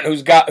apparent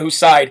whose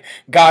side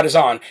God is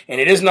on.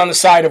 And it isn't on the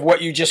side of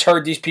what you just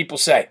heard these people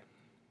say.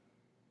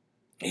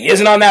 He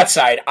isn't on that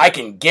side. I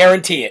can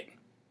guarantee it.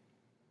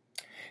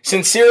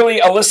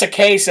 Sincerely, Alyssa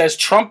K. says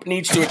Trump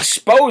needs to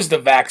expose the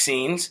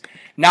vaccines,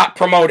 not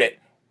promote it.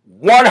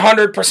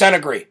 100%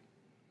 agree.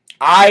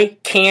 I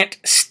can't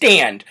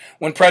stand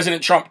when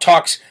President Trump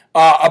talks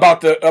about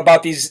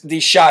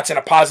these shots in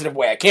a positive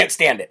way. I can't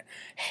stand it.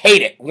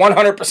 Hate it.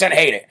 100%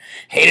 hate it.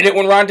 Hated it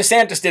when Ron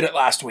DeSantis did it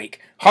last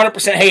week.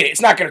 100% hate it. It's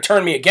not going to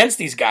turn me against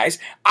these guys.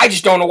 I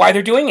just don't know why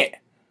they're doing it.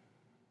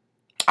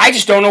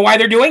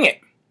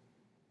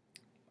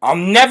 I'll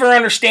never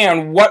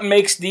understand what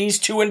makes these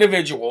two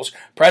individuals,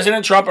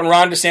 President Trump and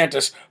Ron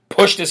DeSantis,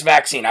 push this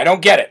vaccine. I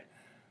don't get it.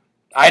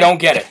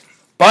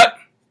 But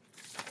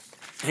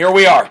here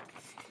we are.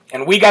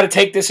 And we got to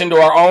take this into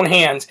our own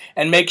hands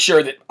and make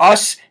sure that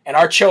us and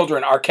our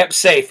children are kept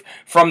safe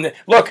from the...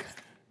 Look,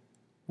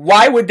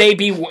 why would they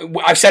be...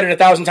 I've said it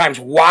 1,000 times.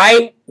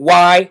 Why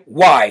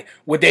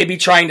would they be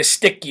trying to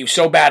stick you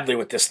so badly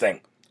with this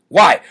thing?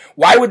 Why?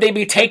 Why would they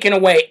be taking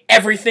away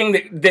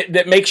everything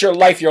that makes your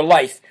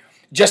life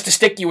just to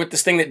stick you with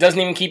this thing that doesn't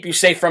even keep you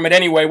safe from it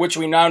anyway, which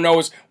we now know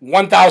is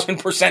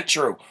 1,000%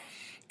 true.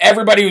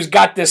 Everybody who's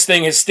got this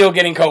thing is still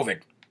getting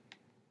COVID.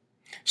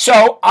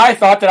 So I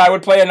thought that I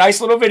would play a nice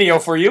little video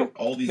for you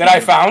that I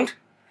found.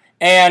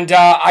 And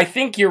I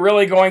think you're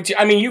really going to...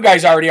 I mean, you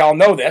guys already all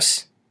know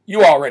this.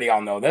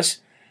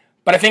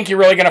 But I think you're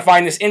really going to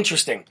find this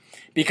interesting.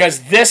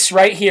 Because this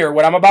right here,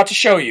 what I'm about to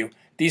show you,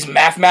 these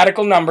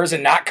mathematical numbers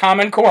and not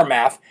Common Core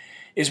math,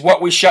 is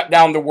what we shut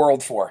down the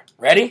world for.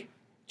 Ready?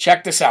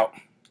 Check this out.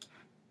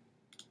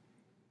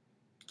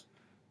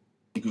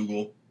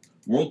 Google.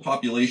 World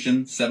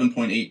population,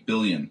 7.8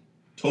 billion.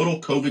 Total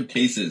COVID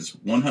cases,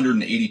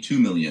 182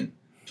 million.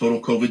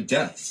 Total COVID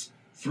deaths,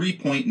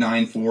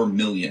 3.94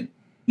 million.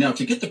 Now,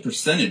 to get the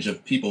percentage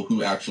of people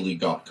who actually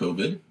got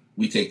COVID,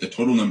 we take the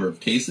total number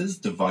of cases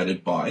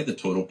divided by the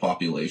total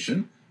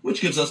population,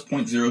 which gives us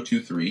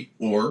 0.023,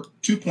 or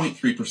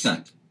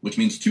 2.3%, which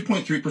means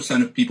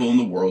 2.3% of people in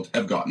the world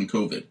have gotten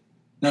COVID.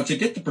 Now, to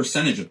get the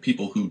percentage of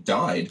people who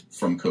died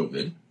from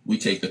COVID, we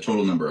take the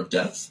total number of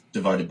deaths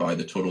divided by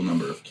the total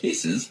number of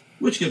cases,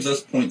 which gives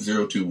us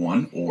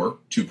 0.021, or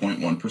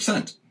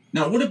 2.1%.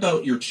 Now, what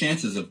about your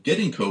chances of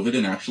getting COVID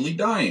and actually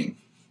dying?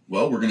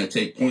 Well, we're going to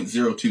take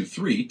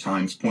 0.023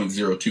 times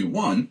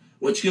 0.021,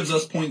 which gives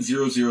us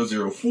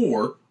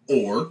 0.0004,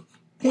 or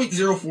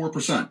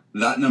 0.04%.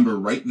 That number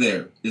right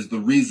there is the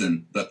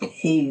reason that the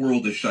whole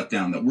world is shut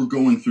down, that we're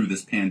going through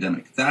this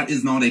pandemic. That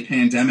is not a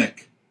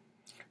pandemic.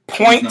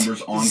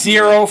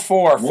 0.04,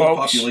 folks.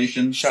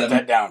 Population, shut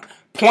that down.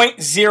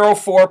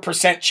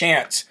 0.04%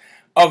 chance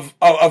of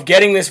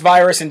getting this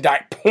virus and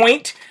dying.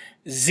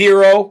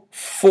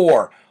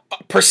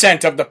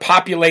 0.04% of the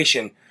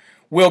population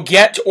will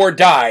get or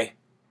die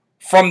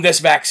from this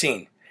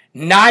vaccine.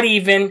 Not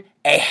even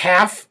a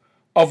half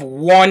of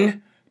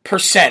 1%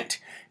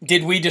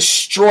 did we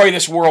destroy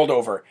this world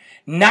over.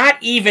 Not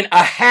even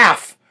a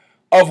half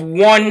of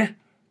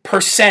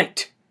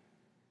 1%.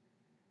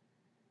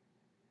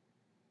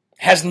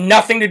 Has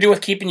nothing to do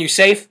with keeping you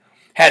safe.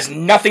 Has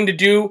nothing to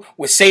do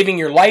with saving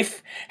your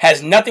life.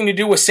 Has nothing to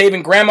do with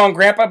saving grandma and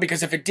grandpa,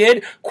 because if it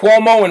did,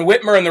 Cuomo and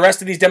Whitmer and the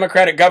rest of these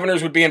Democratic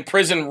governors would be in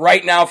prison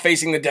right now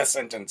facing the death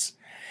sentence.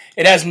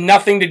 It has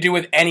nothing to do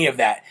with any of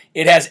that.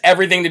 It has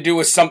everything to do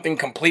with something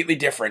completely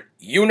different.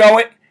 You know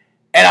it,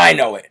 and I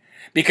know it.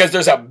 Because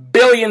there's a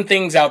billion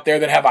things out there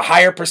that have a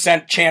higher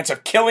percent chance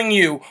of killing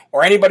you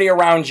or anybody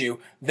around you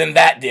than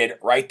that did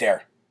right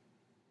there.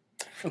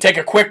 We'll take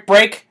a quick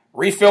break,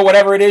 refill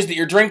whatever it is that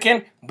you're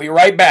drinking. We'll be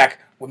right back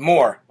with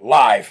more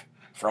Live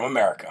from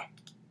America.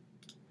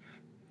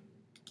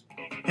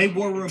 Hey,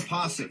 War Room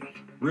Posse.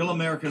 Real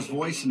America's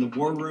Voice and the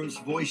War Room's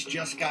voice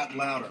just got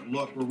louder.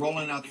 Look, we're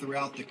rolling out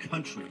throughout the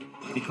country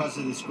because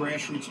of this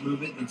grassroots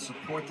movement and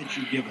support that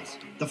you give us.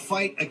 The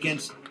fight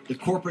against the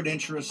corporate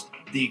interest,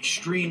 the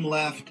extreme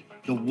left,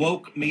 the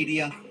woke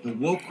media, the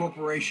woke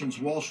corporations,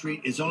 Wall Street,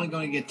 is only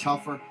going to get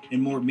tougher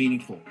and more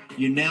meaningful.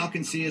 You now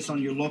can see us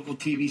on your local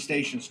TV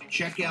stations.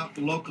 Check out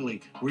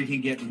locally where you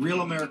can get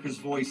Real America's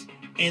Voice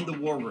and the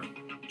War Room.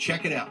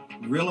 Check it out.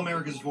 Real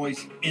America's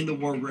Voice and the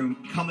War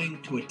Room coming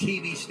to a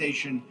TV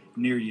station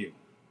near you.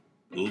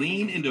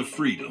 Lean into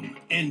freedom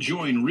and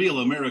join Real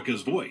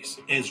America's Voice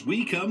as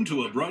we come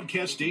to a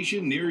broadcast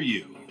station near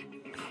you.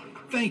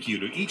 Thank you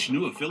to each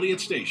new affiliate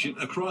station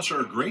across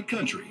our great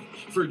country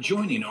for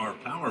joining our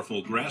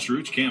powerful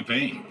grassroots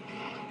campaign.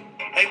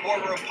 Hey, War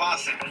Room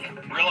Posse.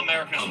 Real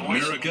America's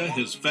Voice. America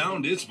has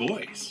found its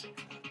voice.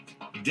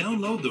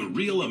 Download the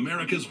Real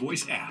America's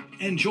Voice app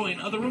and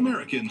join other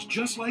Americans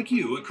just like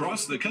you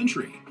across the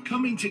country,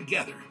 coming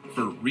together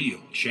for real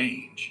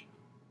change.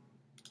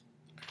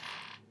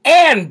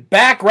 And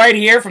back right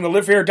here from the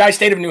Live Free or Die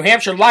state of New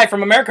Hampshire, live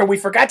from America, we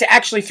forgot to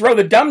actually throw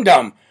the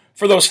dum-dum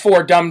for those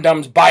four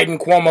dum-dums, Biden,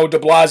 Cuomo, de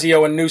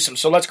Blasio, and Newsom.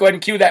 So let's go ahead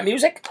and cue that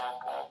music.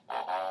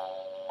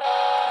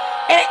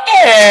 And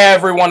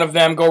every one of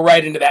them go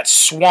right into that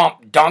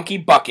swamp donkey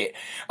bucket.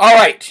 All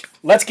right,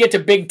 let's get to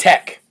big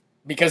tech,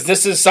 because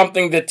this is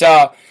something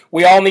that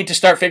we all need to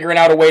start figuring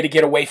out a way to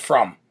get away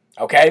from.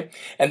 Okay?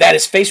 And that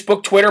is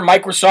Facebook, Twitter,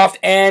 Microsoft,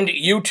 and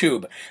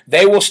YouTube.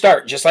 They will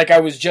start, just like I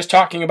was just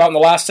talking about in the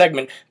last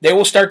segment, they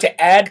will start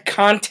to add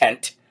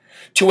content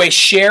to a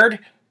shared,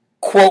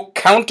 quote,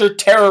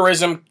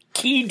 counterterrorism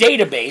key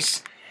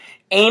database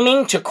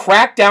aiming to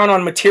crack down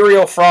on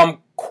material from,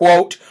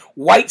 quote,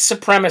 white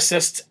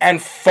supremacists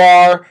and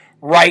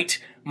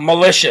far-right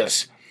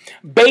militias.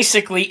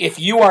 Basically, if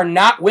you are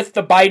not with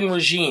the Biden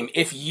regime,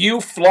 if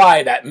you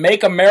fly that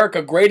Make America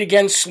Great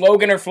Again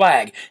slogan or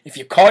flag, if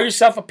you call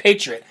yourself a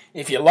patriot,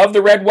 if you love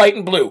the red, white,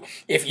 and blue,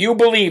 if you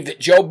believe that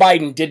Joe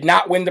Biden did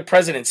not win the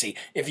presidency,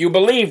 if you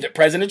believe that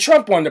President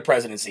Trump won the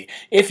presidency,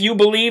 if you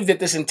believe that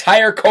this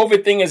entire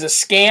COVID thing is a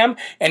scam,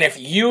 and if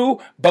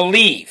you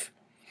believe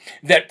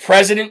that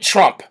President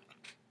Trump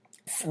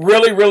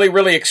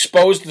really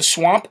exposed the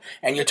swamp,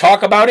 and you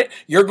talk about it,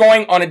 you're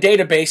going on a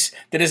database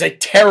that is a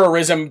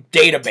terrorism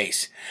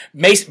database.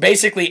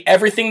 Basically,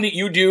 everything that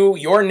you do,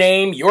 your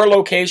name, your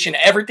location,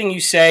 everything you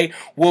say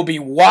will be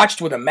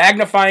watched with a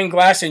magnifying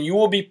glass, and you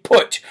will be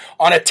put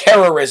on a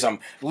terrorism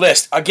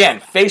list. Again,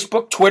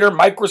 Facebook, Twitter,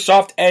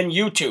 Microsoft, and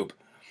YouTube.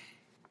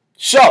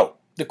 So,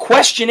 the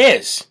question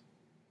is,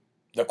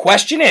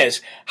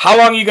 how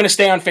long are you going to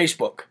stay on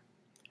Facebook?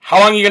 How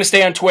long are you going to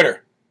stay on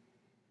Twitter?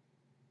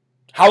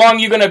 How long are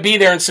you going to be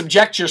there and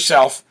subject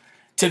yourself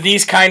to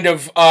these kind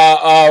of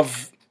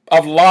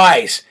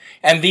lies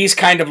and these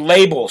kind of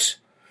labels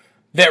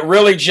that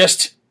really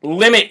just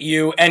limit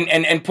you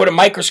and put a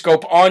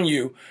microscope on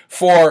you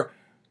for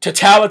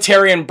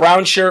totalitarian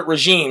brown shirt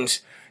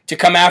regimes to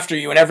come after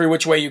you in every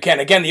which way you can?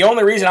 Again, the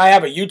only reason I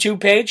have a YouTube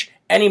page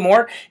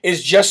anymore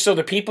is just so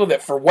the people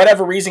that for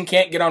whatever reason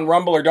can't get on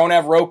Rumble or don't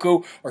have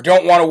Roku or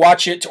don't want to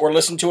watch it or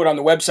listen to it on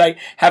the website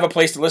have a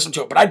place to listen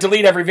to it. But I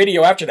delete every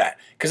video after that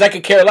because I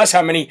could care less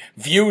how many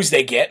views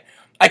they get.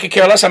 I could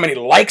care less how many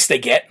likes they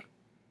get.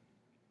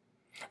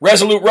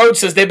 Resolute Road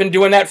says they've been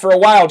doing that for a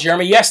while,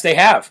 Jeremy. Yes, they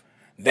have.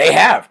 They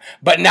have.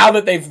 But now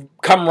that they've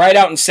come right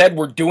out and said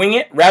we're doing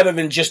it rather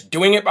than just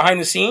doing it behind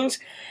the scenes,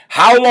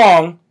 how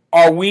long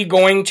are we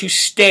going to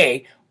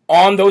stay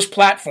on those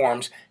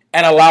platforms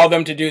and allow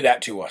them to do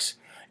that to us?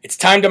 It's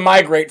time to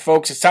migrate,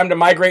 folks. It's time to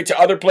migrate to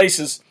other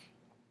places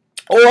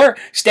or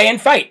stay and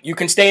fight. You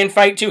can stay and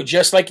fight too,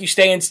 just like you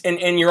stay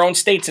in your own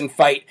states and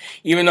fight,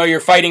 even though you're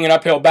fighting an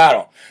uphill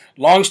battle.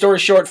 Long story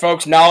short,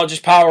 folks, knowledge is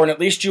power, and at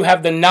least you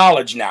have the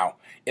knowledge now.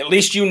 At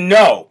least you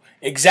know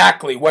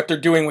exactly what they're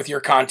doing with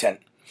your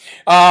content.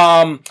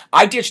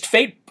 I ditched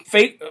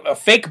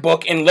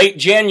Facebook in late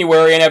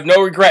January and have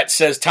no regrets,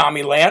 says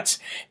Tommy Lance.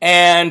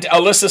 And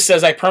Alyssa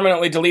says, I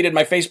permanently deleted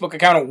my Facebook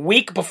account a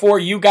week before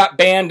you got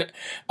banned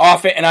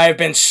off it, and I have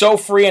been so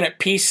free and at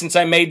peace since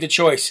I made the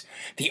choice.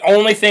 The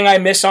only thing I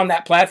miss on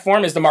that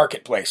platform is the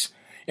marketplace.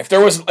 If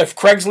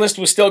Craigslist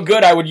was still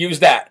good, I would use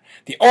that.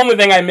 The only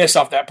thing I miss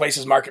off that place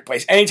is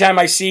marketplace. Anytime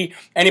I see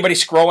anybody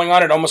scrolling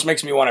on it, it almost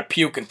makes me want to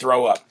puke and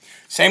throw up.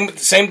 Same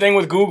thing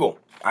with Google.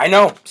 I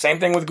know. Same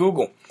thing with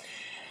Google.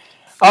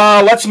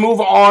 Let's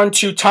move on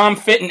to Tom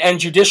Fitton and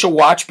Judicial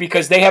Watch,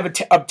 because they have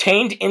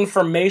obtained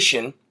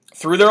information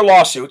through their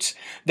lawsuits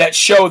that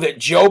show that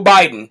Joe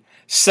Biden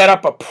set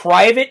up a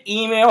private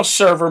email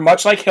server,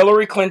 much like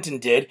Hillary Clinton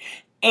did,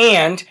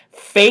 and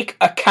fake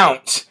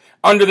accounts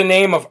under the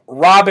name of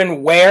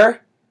Robin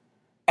Ware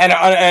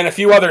and a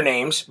few other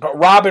names. But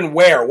Robin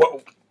Ware,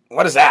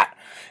 what is that?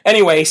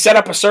 Anyway, he set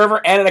up a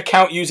server and an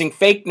account using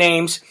fake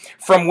names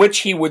from which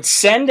he would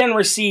send and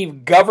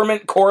receive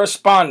government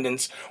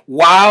correspondence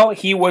while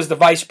he was the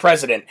vice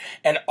president.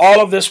 And all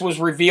of this was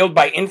revealed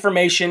by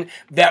information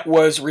that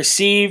was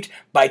received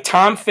by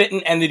Tom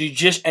Fitton and the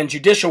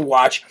Judicial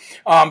Watch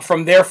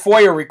from their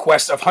FOIA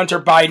request of Hunter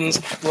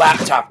Biden's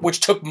laptop, which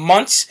took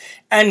months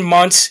and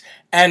months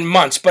and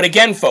months. But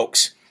again,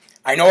 folks,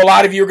 I know a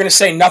lot of you are going to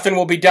say nothing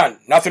will be done.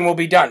 Nothing will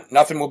be done.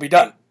 Nothing will be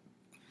done.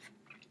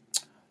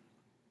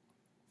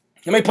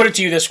 Let me put it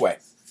to you this way.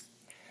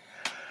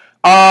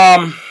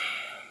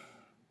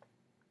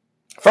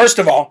 First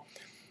of all,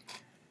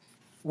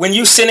 when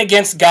you sin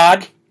against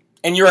God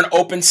and you're an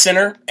open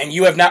sinner and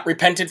you have not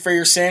repented for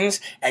your sins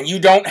and you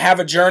don't have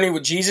a journey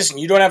with Jesus and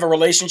you don't have a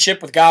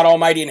relationship with God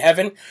Almighty in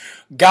heaven,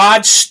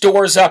 God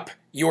stores up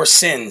your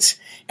sins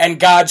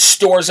and God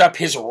stores up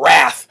his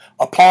wrath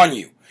upon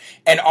you.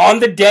 And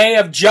on the day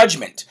of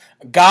judgment,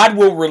 God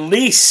will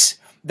release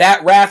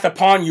that wrath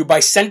upon you by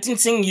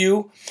sentencing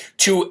you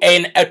to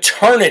an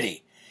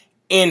eternity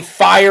in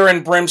fire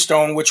and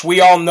brimstone, which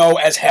we all know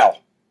as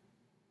hell.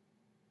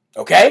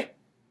 Okay?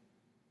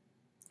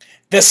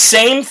 The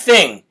same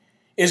thing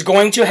is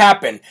going to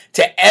happen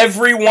to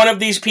every one of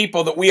these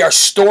people that we are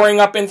storing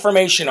up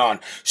information on,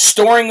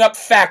 storing up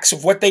facts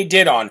of what they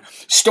did on,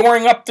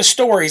 storing up the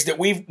stories that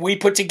we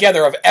put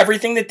together of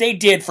everything that they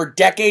did for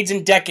decades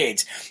and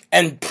decades.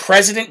 And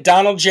President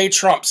Donald J.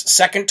 Trump's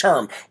second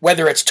term,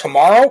 whether it's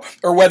tomorrow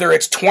or whether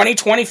it's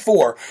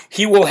 2024,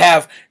 he will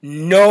have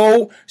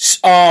no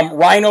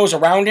rhinos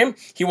around him.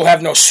 He will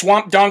have no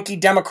swamp donkey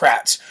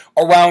Democrats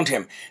around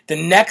him. The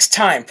next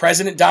time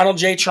President Donald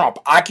J. Trump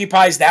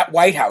occupies that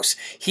White House,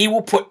 he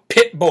will put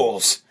pit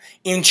bulls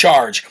in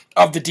charge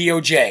of the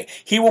DOJ.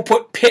 He will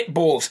put pit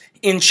bulls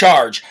in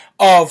charge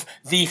of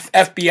the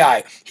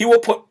FBI. He will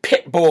put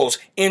pit bulls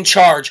in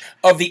charge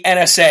of the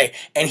NSA.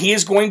 And he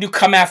is going to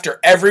come after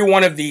every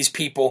one of these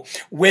people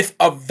with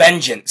a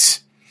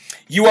vengeance.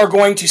 You are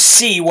going to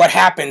see what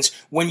happens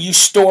when you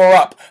store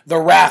up the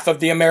wrath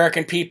of the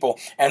American people.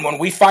 And when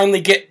we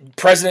finally get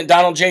President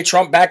Donald J.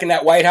 Trump back in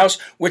that White House,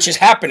 which is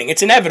happening,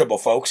 it's inevitable,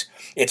 folks.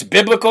 It's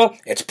biblical,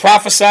 it's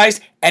prophesized,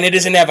 and it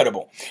is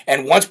inevitable.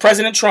 And once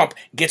President Trump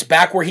gets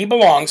back where he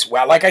belongs,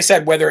 well, like I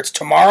said, whether it's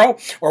tomorrow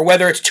or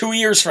whether it's 2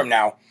 years from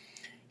now,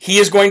 he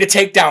is going to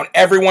take down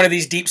every one of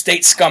these deep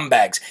state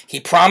scumbags. He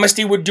promised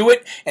he would do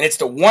it, and it's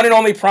the one and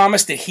only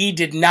promise that he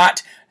did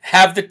not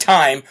have the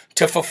time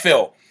to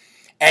fulfill.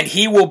 And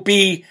he will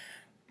be,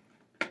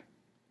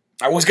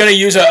 I was going to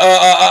use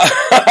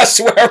a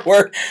swear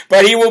word,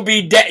 but he will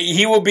be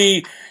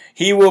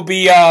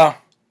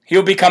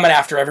coming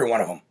after every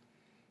one of them.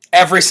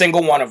 Every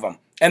single one of them.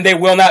 And they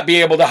will not be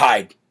able to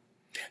hide.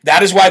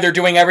 That is why they're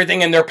doing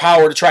everything in their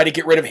power to try to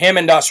get rid of him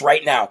and us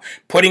right now.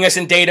 Putting us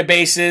in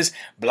databases,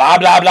 blah,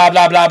 blah, blah,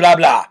 blah, blah, blah,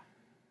 blah.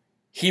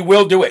 He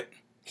will do it.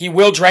 He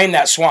will drain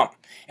that swamp.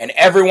 And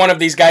every one of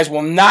these guys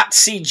will not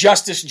see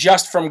justice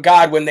just from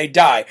God when they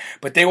die,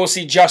 but they will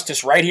see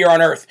justice right here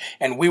on earth,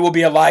 and we will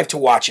be alive to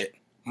watch it.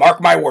 Mark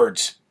my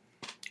words.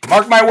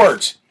 Mark my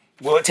words.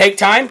 Will it take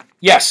time?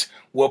 Yes.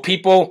 Will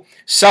people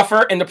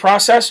suffer in the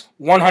process?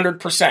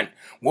 100%.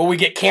 Will we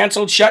get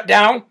canceled, shut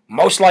down?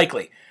 Most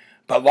likely.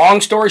 But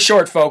long story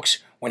short, folks,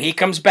 when he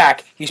comes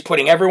back, he's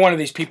putting every one of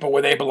these people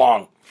where they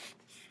belong.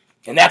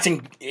 And that's,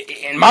 in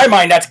my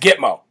mind, that's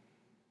Gitmo.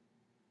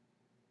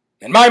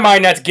 In my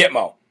mind, that's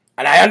Gitmo.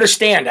 And I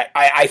understand.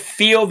 I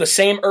feel the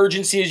same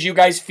urgency as you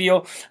guys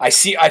feel. I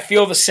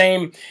feel the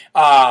same.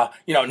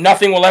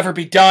 Nothing will ever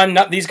be done.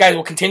 These guys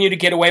will continue to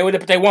get away with it,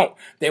 but they won't.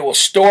 They will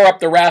store up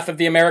the wrath of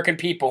the American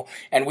people,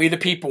 and we, the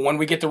people, when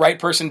we get the right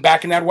person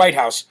back in that White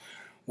House,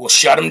 will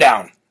shut them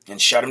down and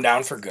shut them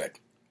down for good.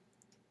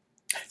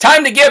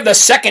 Time to give the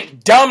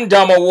second Dum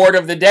Dum Award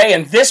of the day,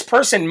 and this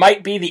person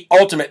might be the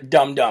ultimate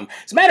Dum Dum.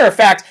 As a matter of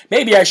fact,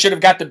 maybe I should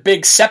have got the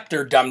big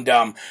scepter Dum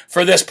Dum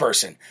for this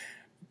person.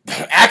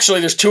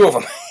 Actually, there's two of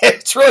them.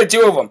 It's really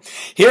two of them.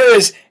 Here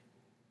is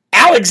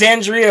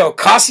Alexandria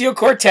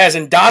Ocasio-Cortez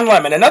and Don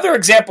Lemon. Another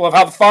example of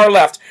how the far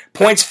left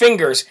points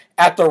fingers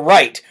at the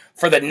right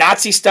for the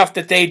Nazi stuff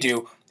that they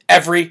do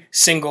every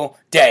single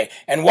day.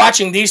 And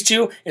watching these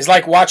two is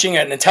like watching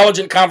an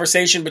intelligent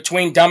conversation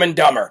between Dumb and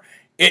Dumber.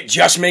 It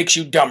just makes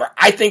you dumber.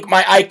 I think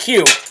my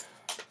IQ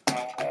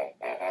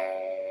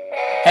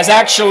has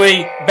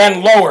actually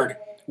been lowered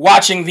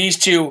watching these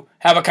two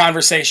have a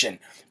conversation.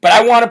 But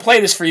I want to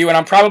play this for you, and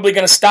I'm probably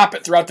going to stop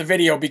it throughout the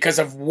video because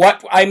of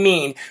what I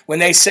mean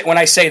when I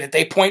say that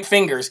they point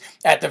fingers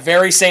at the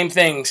very same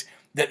things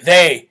that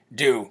they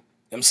do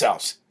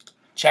themselves.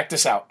 Check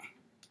this out.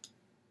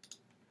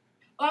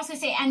 Also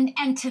say,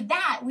 and to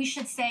that we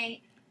should say,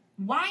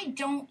 why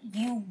don't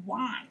you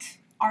want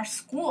our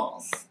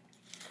schools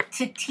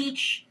to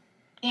teach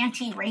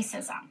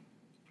anti-racism?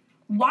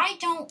 Why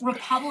don't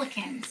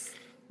Republicans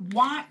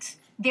want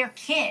their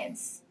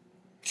kids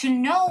to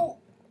know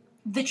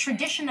the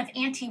tradition of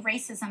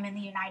anti-racism in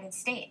the United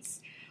States?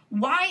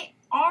 Why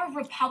are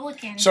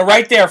Republicans... So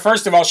right there,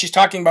 first of all, she's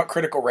talking about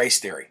critical race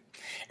theory.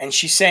 And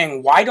she's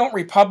saying, why don't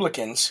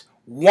Republicans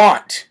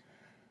want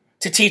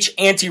to teach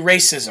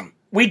anti-racism?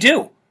 We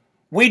do.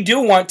 We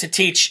do want to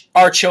teach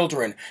our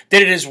children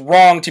that it is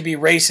wrong to be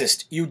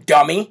racist, you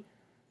dummy.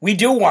 We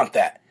do want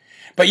that.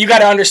 But you got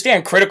to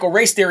understand, critical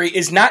race theory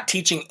is not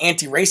teaching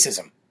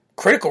anti-racism.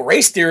 Critical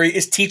race theory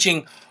is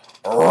teaching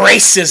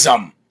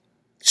racism.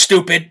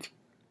 Stupid.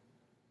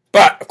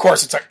 But, of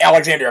course, it's like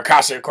Alexandria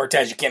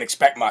Ocasio-Cortez. You can't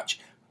expect much.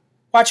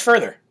 Watch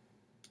further.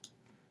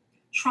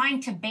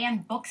 Trying to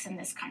ban books in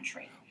this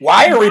country.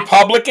 Why are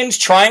Republicans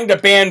trying to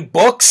ban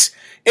books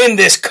in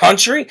this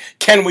country?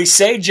 Can we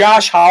say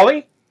Josh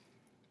Hawley?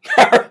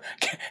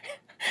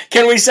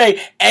 Can we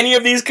say any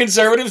of these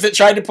conservatives that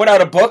tried to put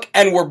out a book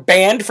and were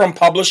banned from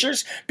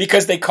publishers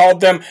because they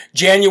called them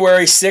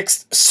January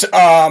 6th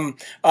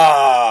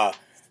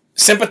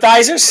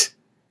sympathizers?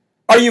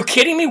 Are you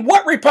kidding me?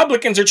 What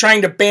Republicans are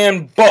trying to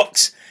ban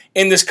books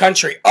in this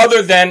country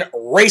other than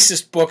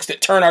racist books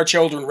that turn our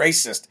children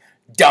racist?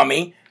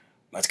 Dummy.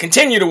 Let's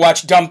continue to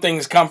watch dumb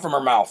things come from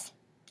her mouth.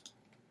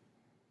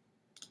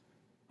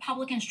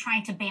 Republicans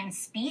trying to ban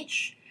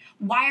speech?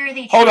 Why are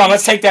they... Hold on,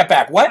 let's take that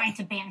back. What? Trying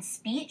to ban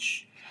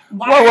speech?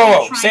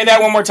 Whoa. Say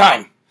that one more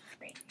time.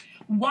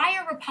 Why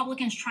are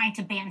Republicans trying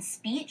to ban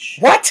speech?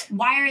 What?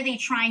 Why are they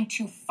trying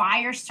to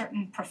fire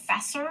certain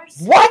professors?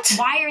 What?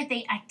 Why are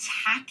they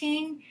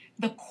attacking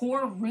the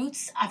core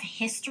roots of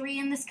history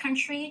in this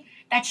country?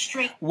 That's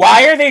straight...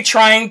 Why are they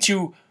trying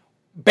to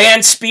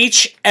ban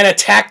speech and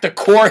attack the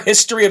core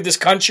history of this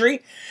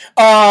country?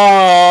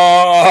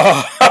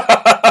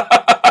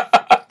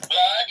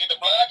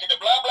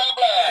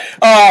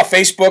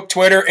 Facebook,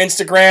 Twitter,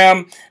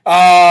 Instagram,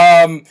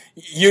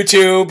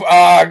 YouTube,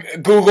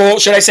 Google.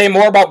 Should I say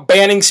more about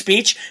banning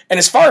speech? And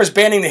as far as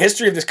banning the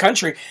history of this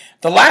country,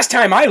 the last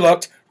time I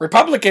looked,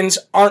 Republicans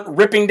aren't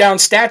ripping down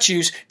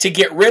statues to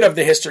get rid of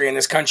the history in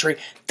this country.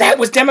 That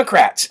was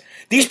Democrats.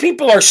 These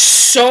people are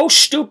so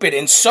stupid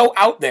and so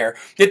out there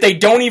that they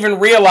don't even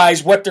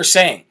realize what they're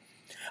saying.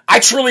 I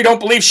truly don't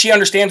believe she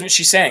understands what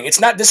she's saying.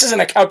 This isn't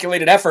a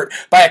calculated effort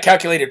by a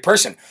calculated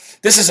person.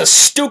 This is a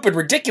stupid,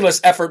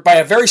 ridiculous effort by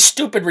a very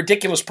stupid,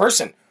 ridiculous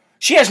person.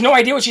 She has no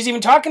idea what she's even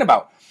talking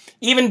about.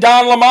 Even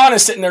Don Lemon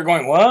is sitting there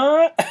going,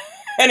 what?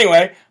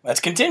 Anyway,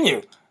 let's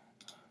continue.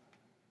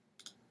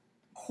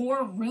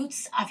 Core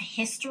roots of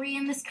history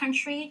in this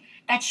country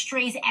that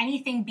strays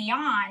anything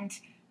beyond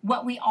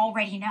what we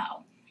already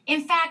know.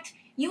 In fact,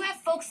 you have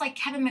folks like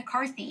Kevin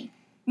McCarthy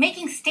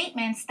making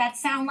statements that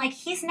sound like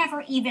he's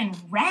never even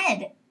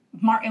read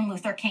Martin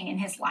Luther King in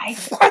his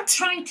life. What?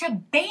 Trying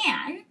to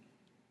ban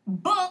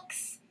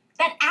books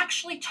that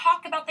actually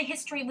talk about the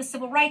history of the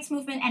civil rights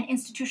movement and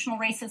institutional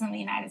racism in the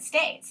United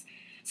States.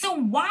 So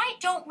why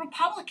don't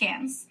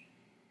Republicans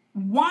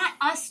want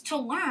us to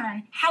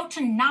learn how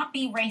to not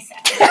be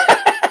racist?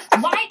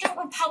 Why don't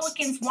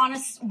Republicans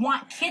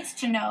want kids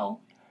to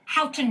know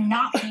how to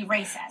not be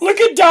racist? Look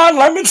at Don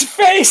Lemon's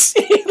face.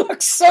 He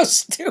looks so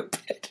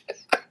stupid.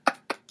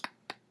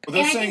 Well,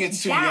 they're saying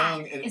it's too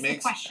young. And is the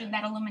question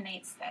that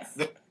illuminates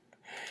this.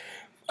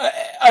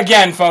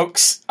 Again,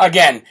 folks.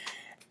 Again,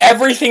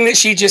 everything that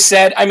she just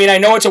said. I mean, I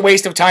know it's a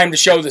waste of time to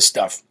show this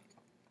stuff.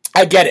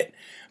 I get it,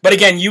 but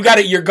again, you're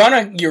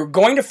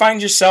going to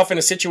find yourself in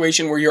a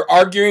situation where you're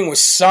arguing with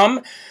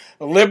some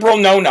liberal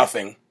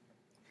know-nothing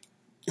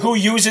who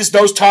uses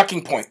those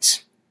talking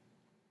points.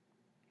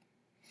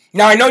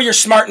 Now, I know you're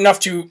smart enough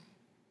to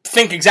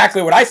think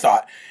exactly what I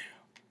thought,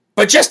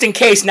 but just in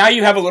case, now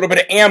you have a little bit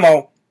of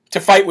ammo to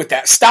fight with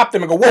that. Stop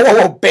them and go,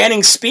 whoa,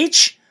 banning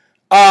speech?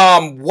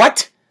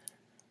 What?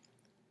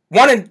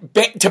 Wanted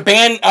to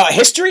ban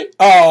history?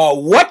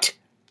 What?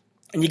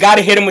 And you got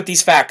to hit them with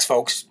these facts,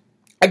 folks.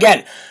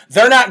 Again,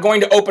 they're not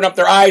going to open up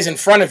their eyes in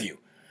front of you,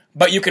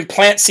 but you can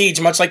plant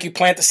seeds, much like you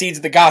plant the seeds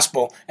of the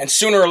gospel, and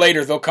sooner or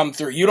later they'll come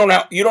through. You don't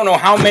know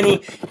how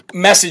many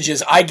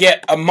messages I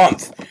get a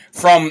month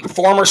from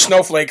former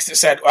snowflakes that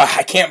said,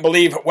 I can't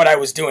believe what I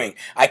was doing.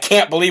 I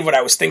can't believe what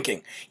I was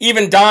thinking.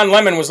 Even Don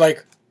Lemon was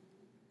like,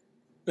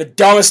 the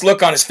dumbest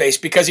look on his face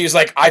because he was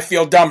like, I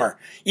feel dumber.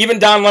 Even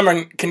Don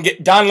Lemon can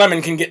get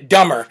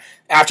dumber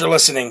after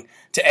listening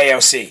to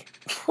AOC.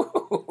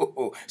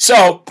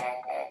 So,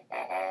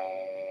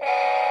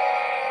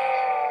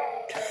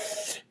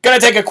 gonna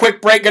take a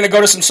quick break, gonna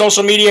go to some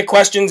social media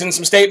questions and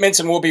some statements,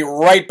 and we'll be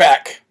right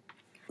back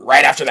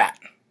right after that.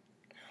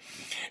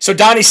 So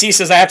Donnie C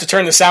says I have to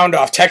turn the sound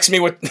off. Text me.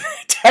 Don't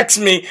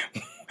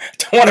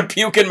want to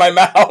puke in my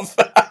mouth.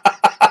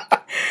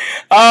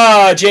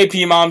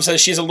 JP Mom says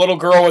she's a little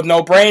girl with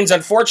no brains.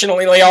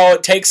 Unfortunately, all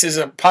it takes is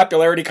a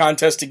popularity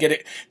contest to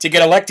get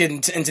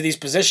elected into these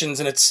positions,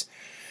 and it's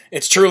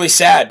It's truly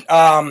sad.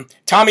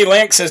 Tommy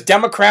Lank says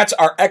Democrats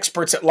are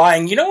experts at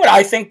lying. You know what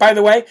I think, by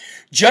the way?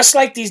 Just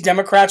like these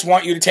Democrats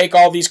want you to take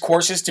all these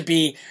courses to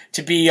be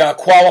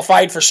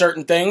qualified for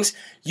certain things,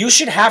 you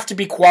should have to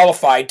be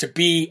qualified to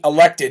be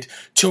elected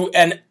to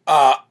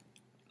a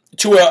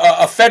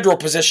federal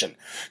position,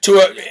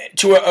 to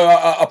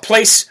a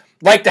place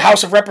like the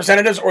House of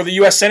Representatives or the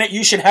U.S. Senate.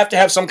 You should have to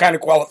have some kind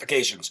of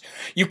qualifications.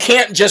 You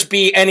can't just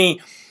be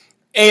any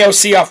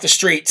AOC off the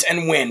streets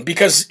and win,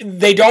 because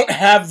they don't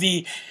have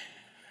the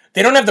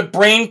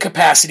brain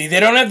capacity, they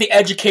don't have the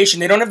education,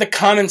 they don't have the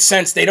common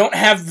sense, they don't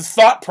have the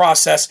thought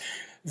process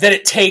that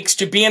it takes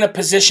to be in a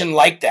position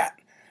like that.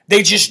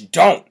 They just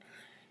don't.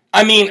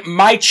 I mean,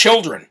 my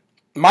children,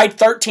 my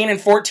 13 and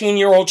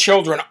 14-year-old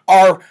children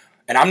are,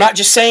 and I'm not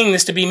just saying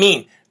this to be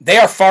mean, they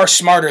are far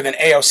smarter than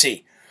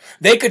AOC.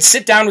 They could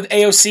sit down with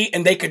AOC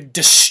and they could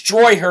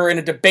destroy her in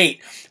a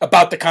debate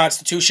about the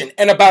Constitution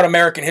and about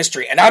American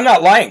history. And I'm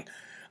not lying.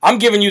 I'm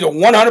giving you the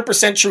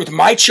 100% truth.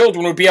 My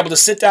children would be able to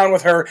sit down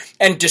with her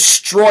and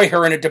destroy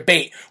her in a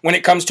debate when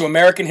it comes to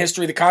American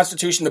history, the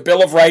Constitution, the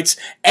Bill of Rights,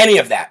 any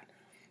of that.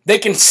 They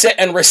can sit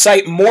and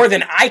recite more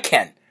than I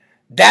can.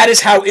 That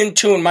is how in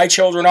tune my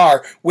children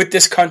are with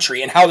this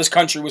country and how this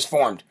country was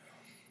formed.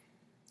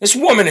 This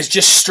woman is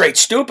just straight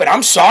stupid.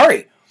 I'm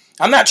sorry.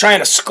 I'm not trying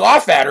to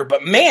scoff at her,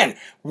 but man,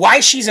 why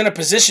she's in a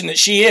position that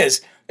she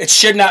is, it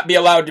should not be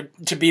allowed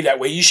to be that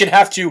way. You should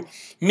have to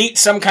meet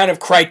some kind of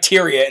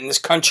criteria in this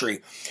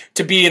country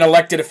to be an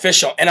elected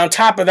official. And on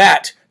top of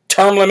that,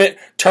 term limit.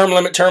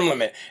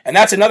 And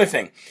that's another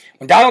thing.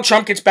 When Donald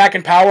Trump gets back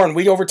in power and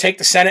we overtake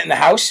the Senate and the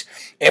House,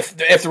 if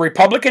the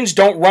Republicans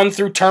don't run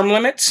through term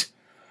limits,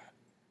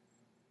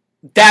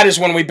 that is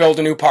when we build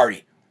a new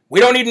party. We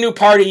don't need a new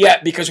party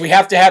yet because we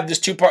have to have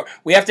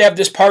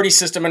this party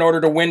system in order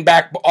to win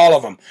back all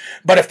of them.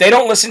 But if they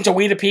don't listen to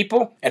we the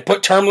people and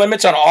put term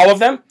limits on all of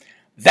them,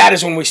 that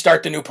is when we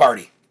start the new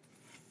party.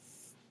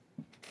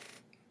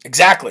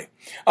 Exactly.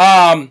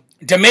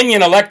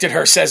 Dominion elected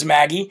her, says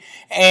Maggie.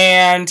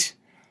 And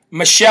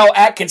Michelle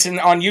Atkinson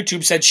on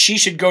YouTube said she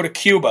should go to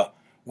Cuba.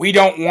 We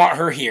don't want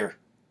her here.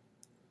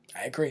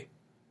 I agree.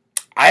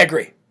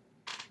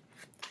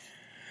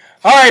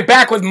 All right,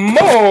 back with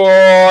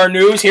more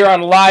news here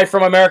on Live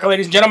from America.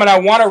 Ladies and gentlemen, I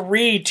want to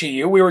read to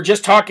you. We were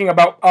just talking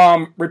about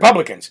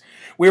Republicans.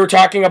 We were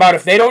talking about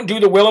if they don't do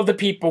the will of the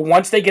people,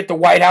 once they get the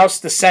White House,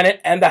 the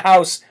Senate, and the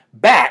House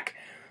back,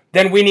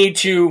 then we need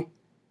to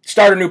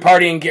start a new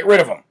party and get rid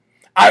of them.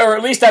 Or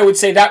at least I would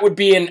say that would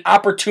be an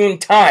opportune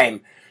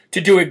time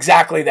to do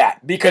exactly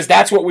that, because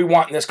that's what we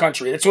want in this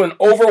country. That's what an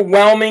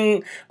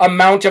overwhelming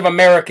amount of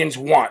Americans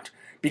want,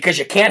 because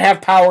you can't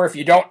have power if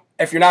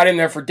you're not in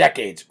there for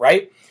decades,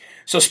 right?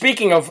 So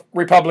speaking of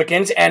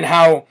Republicans and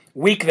how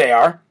weak they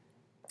are,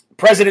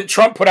 President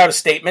Trump put out a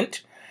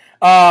statement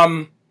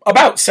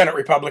about Senate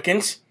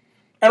Republicans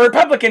and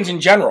Republicans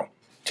in general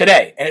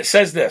today. And it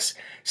says this: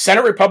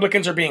 Senate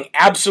Republicans are being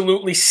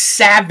absolutely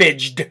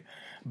savaged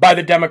by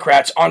the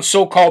Democrats on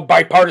so-called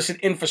bipartisan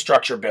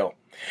infrastructure bill.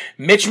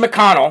 Mitch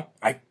McConnell,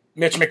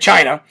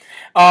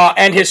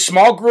 and his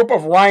small group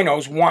of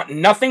rhinos want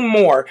nothing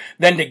more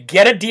than to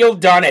get a deal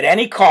done at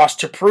any cost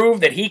to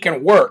prove that he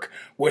can work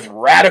with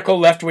radical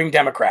left-wing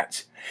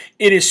Democrats.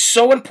 It is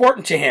so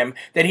important to him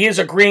that he is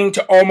agreeing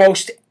to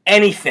almost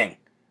anything.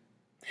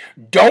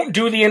 Don't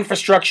do the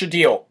infrastructure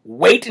deal.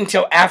 Wait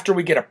until after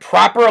we get a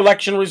proper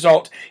election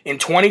result in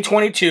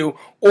 2022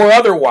 or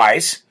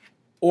otherwise.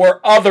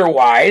 What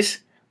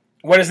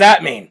does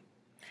that mean?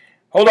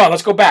 Hold on,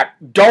 let's go back.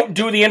 Don't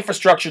do the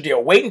infrastructure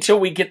deal. Wait until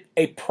we get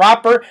a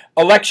proper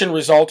election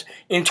result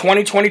in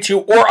 2022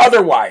 or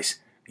otherwise.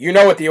 You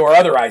know what the or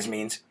otherwise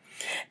means.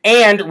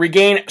 And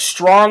regain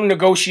strong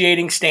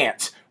negotiating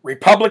stance.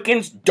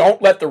 Republicans,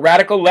 don't let the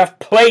radical left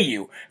play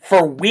you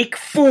for weak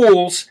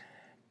fools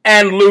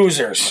and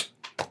losers.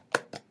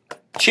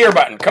 Cheer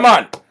button, come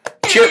on.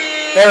 Cheer.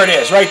 There it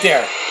is, right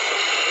there.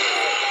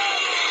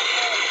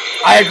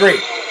 I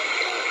agree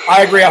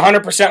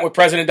 100% with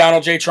President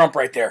Donald J. Trump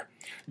right there.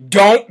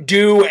 Don't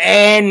do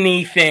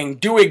anything.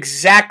 Do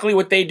exactly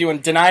what they do in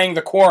denying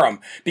the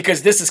quorum,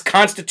 because this is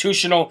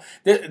constitutional.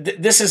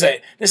 This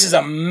is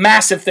a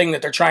massive thing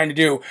that they're trying to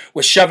do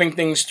with shoving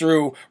things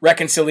through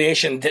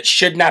reconciliation that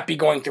should not be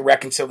going through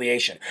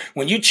reconciliation.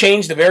 When you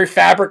change the very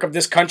fabric of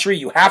this country,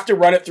 you have to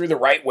run it through the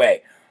right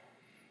way.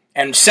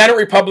 And Senate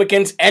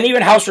Republicans and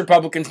even House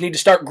Republicans need to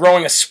start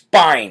growing a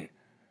spine,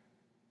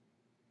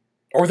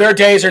 or their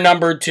days are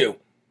numbered too.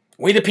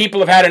 We the people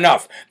have had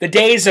enough. The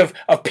days of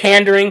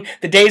pandering,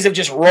 the days of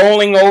just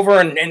rolling over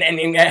and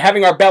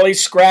having our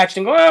bellies scratched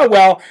and go, oh,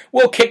 well,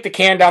 we'll kick the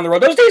can down the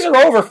road. Those days are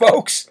over,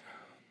 folks.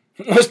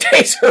 Those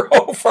days are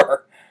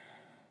over.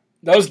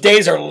 Those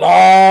days are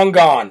long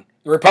gone.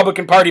 The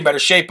Republican Party better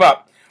shape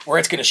up, or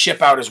it's going to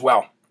ship out as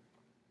well.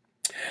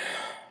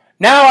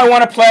 Now I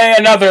want to play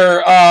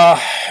another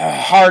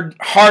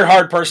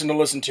hard person to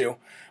listen to,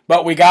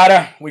 but we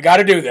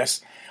gotta do this.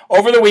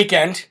 Over the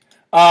weekend,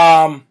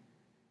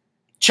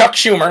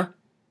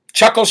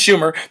 Chuckles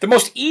Schumer, the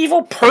most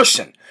evil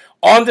person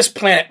on this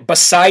planet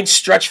besides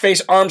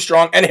Stretchface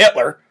Armstrong and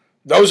Hitler,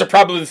 Those are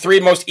probably the three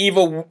most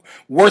evil,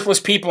 worthless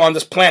people on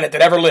this planet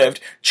that ever lived.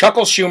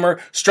 Chuckles Schumer,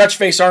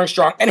 Stretchface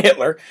Armstrong, and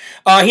Hitler.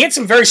 He had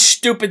some very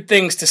stupid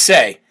things to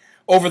say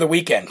over the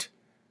weekend.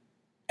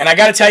 And I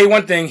got to tell you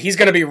one thing, he's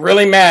going to be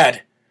really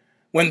mad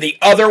when the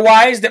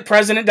otherwise that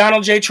President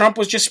Donald J. Trump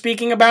was just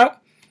speaking about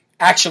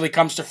actually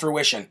comes to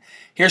fruition.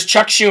 Here's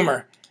Chuck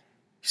Schumer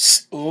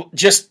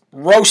just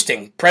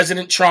roasting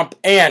President Trump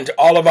and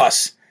all of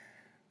us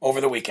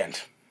over the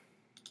weekend.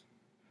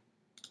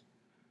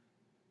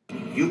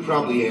 You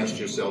probably asked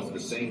yourself the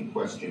same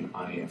question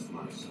I asked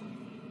myself.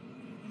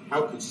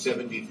 How could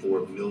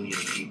 74 million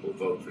people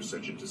vote for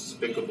such a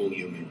despicable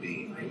human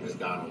being as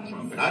Donald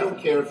Trump? And I don't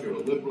care if you're a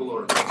liberal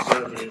or a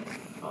conservative,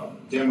 a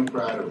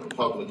Democrat or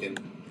Republican.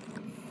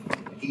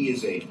 He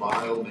is a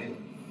vile man.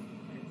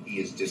 He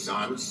is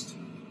dishonest.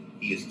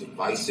 He is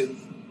divisive.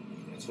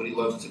 That's what he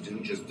loves to do,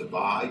 just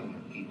divide,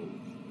 people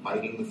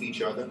fighting with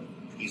each other.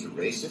 He's a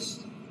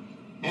racist.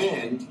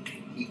 And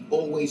he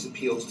always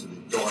appeals to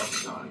the dark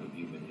side of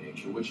human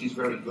nature, which he's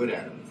very good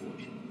at,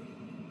 unfortunately.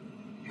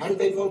 How did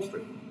they vote for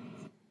him?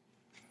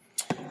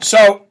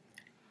 So,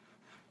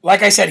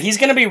 like I said, he's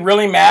going to be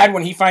really mad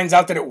when he finds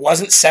out that it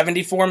wasn't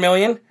 74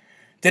 million,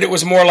 that it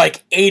was more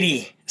like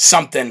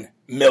 80-something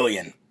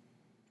million.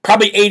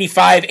 Probably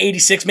 85,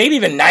 86, maybe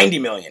even 90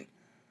 million.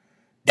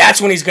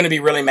 That's when he's going to be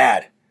really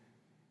mad.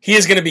 He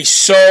is going to be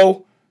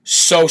so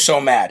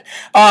mad.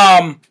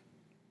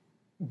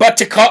 But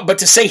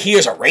to say he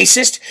is a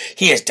racist,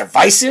 he is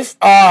divisive,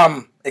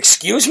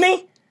 excuse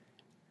me?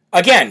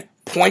 Again,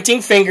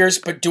 pointing fingers,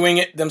 but doing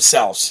it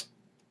themselves.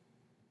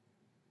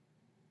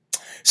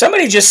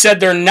 Somebody just said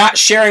they're not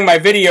sharing my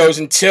videos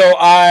until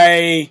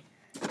I...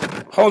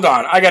 Hold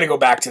on, I got to go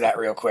back to that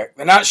real quick.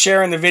 They're not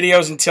sharing the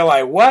videos until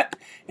I what?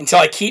 Until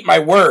I keep my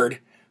word.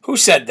 Who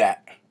said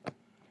that?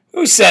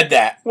 Who said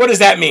that? What does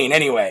that mean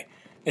anyway?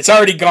 It's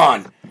already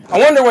gone. I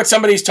wonder what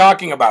somebody's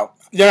talking about.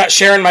 They're not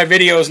sharing my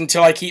videos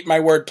until I keep my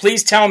word.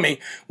 Please tell me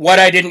what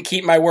I didn't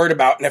keep my word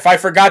about. And if I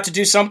forgot to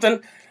do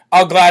something,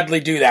 I'll gladly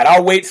do that.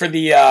 I'll wait for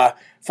the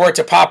for it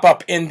to pop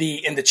up in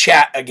the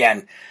chat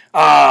again.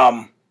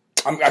 I'm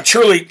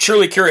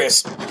truly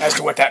curious as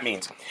to what that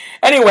means.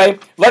 Anyway,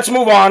 let's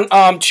move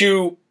on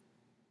to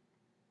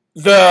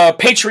the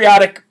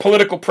patriotic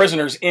political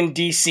prisoners in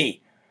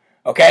D.C.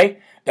 Okay?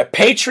 The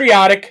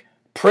patriotic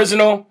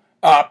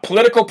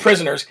political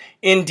prisoners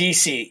in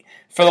D.C.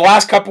 For the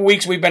last couple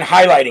weeks, we've been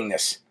highlighting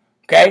this.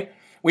 Okay?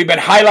 We've been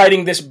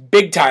highlighting this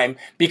big time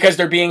because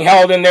they're being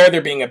held in there,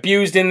 they're being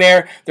abused in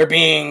there, they're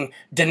being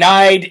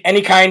denied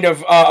any kind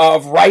of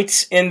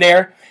rights in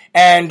there.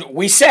 And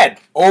we said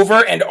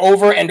over and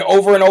over and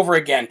over and over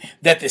again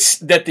that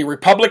the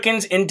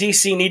Republicans in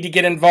D.C. need to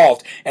get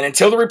involved. And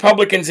until the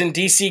Republicans in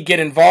D.C. get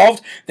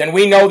involved, then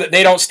we know that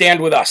they don't stand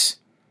with us.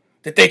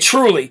 That they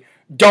truly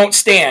don't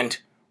stand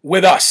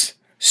with us.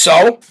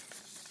 So,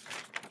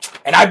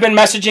 and I've been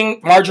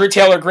messaging Marjorie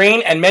Taylor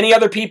Greene and many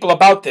other people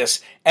about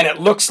this, and it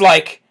looks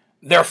like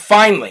they're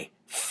finally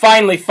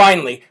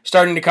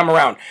starting to come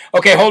around.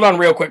 Okay, hold on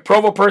real quick.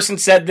 Provo person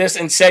said this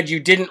and said you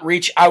didn't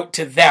reach out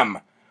to them.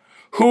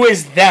 Who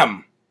is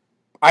them?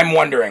 I'm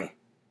wondering.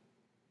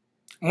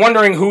 I'm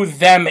wondering who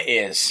them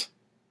is.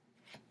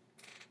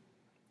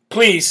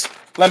 Please,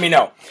 let me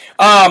know.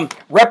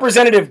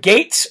 Representative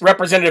Gates,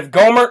 Representative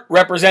Gohmert,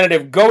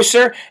 Representative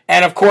Gosar,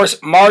 and of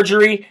course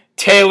Marjorie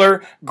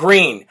Taylor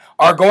Greene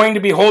are going to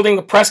be holding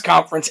a press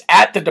conference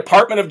at the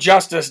Department of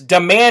Justice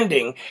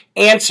demanding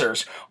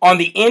answers on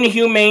the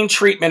inhumane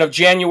treatment of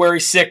January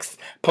 6th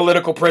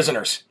political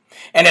prisoners.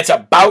 And it's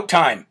about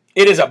time.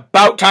 It is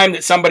about time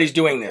that somebody's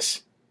doing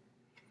this.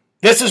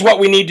 This is what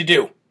we need to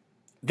do.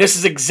 This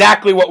is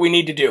exactly what we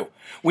need to do.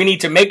 We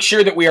need to make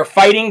sure that we are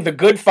fighting the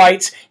good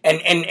fights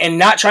and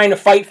not trying to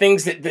fight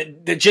things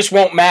that just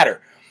won't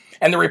matter.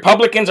 And the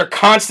Republicans are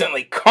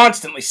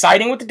constantly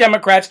siding with the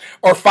Democrats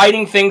or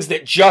fighting things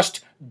that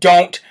just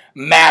don't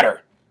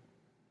matter.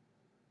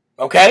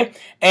 Okay?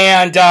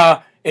 And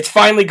it's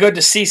finally good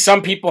to see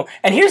some people.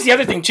 And here's the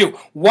other thing, too.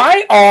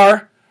 Why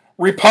are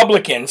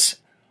Republicans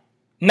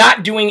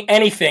not doing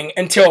anything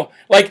until,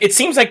 like, it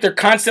seems like they're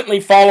constantly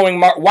following.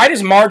 Why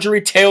does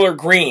Marjorie Taylor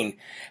Greene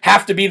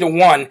have to be the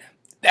one,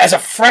 as a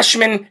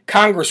freshman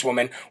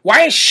congresswoman,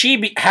 why does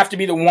she have to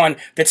be the one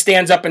that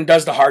stands up and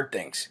does the hard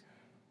things?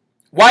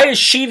 Why is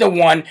she the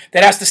one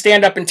that has to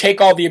stand up and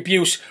take all the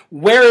abuse?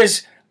 Where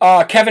is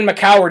Kevin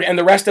McCoward and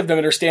the rest of them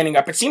that are standing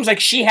up? It seems like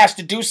she has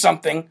to do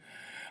something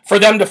for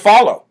them to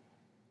follow.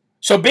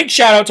 So big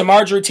shout out to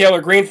Marjorie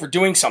Taylor Greene for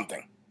doing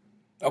something.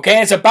 Okay,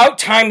 and it's about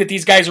time that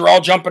these guys are all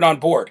jumping on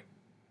board.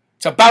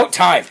 It's about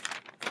time.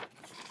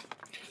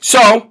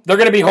 So, they're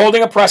going to be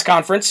holding a press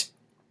conference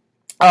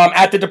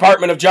at the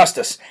Department of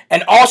Justice.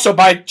 And also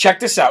check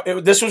this out,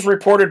 this was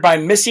reported by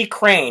Missy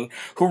Crane,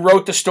 who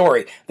wrote the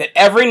story, that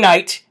every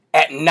night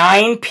at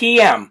 9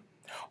 p.m.,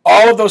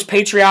 all of those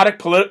patriotic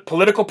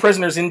political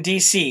prisoners in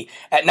D.C.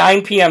 at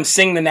 9 p.m.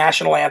 sing the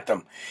national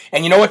anthem.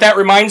 And you know what that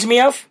reminds me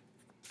of?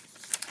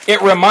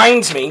 It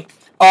reminds me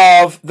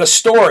of the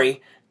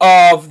story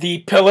of the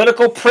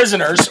political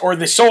prisoners, or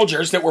the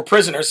soldiers that were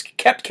prisoners,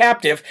 kept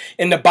captive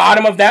in the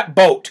bottom of that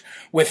boat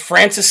with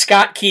Francis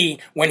Scott Key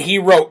when he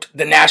wrote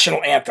the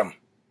national anthem.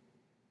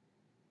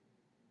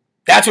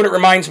 That's what it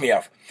reminds me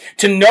of.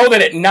 To know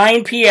that at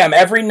 9 p.m.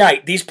 every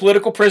night, these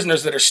political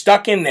prisoners that are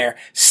stuck in there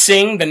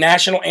sing the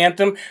national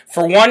anthem,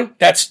 for one,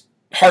 that's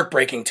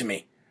heartbreaking to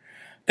me.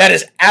 That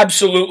is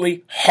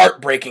absolutely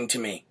heartbreaking to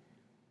me.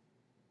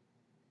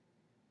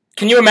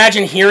 Can you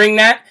imagine hearing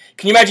that?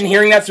 Can you imagine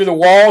hearing that through the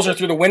walls or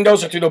through the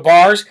windows or through the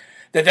bars?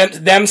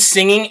 Them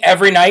singing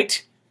every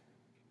night?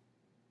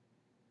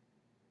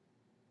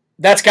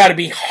 That's got to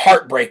be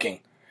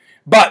heartbreaking.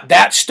 But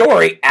that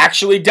story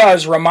actually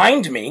does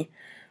remind me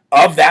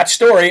of that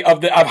story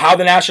of how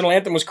the national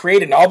anthem was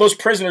created, and all those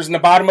prisoners in the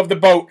bottom of the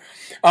boat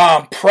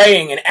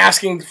praying and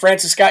asking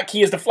Francis Scott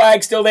Key, is the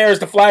flag still there? Is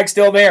the flag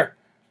still there?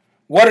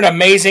 What an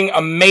amazing,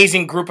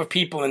 amazing group of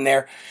people in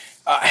there.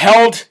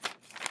 Held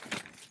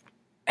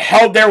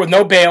there with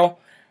no bail,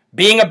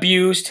 being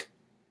abused,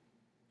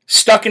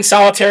 stuck in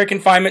solitary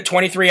confinement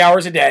 23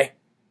 hours a day.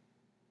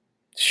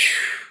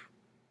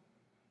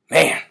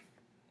 Man,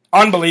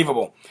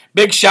 unbelievable.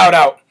 Big shout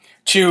out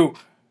to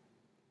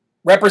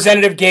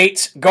Representative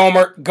Gates,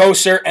 Gomer,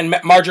 Gosar, and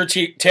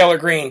Marjorie Taylor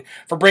Greene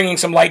for bringing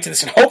some light to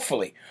this. And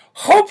hopefully,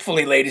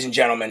 ladies and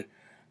gentlemen,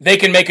 they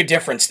can make a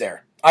difference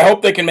there. I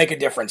hope they can make a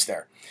difference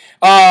there.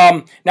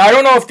 Now, I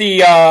don't know if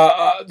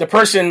the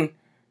person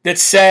that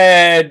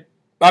said,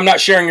 I'm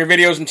not sharing your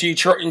videos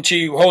until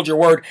you hold your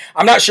word,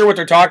 I'm not sure what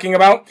they're talking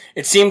about.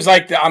 It seems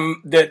like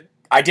that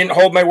I didn't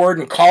hold my word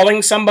in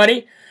calling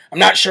somebody. I'm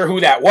not sure who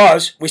that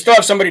was. We still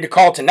have somebody to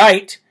call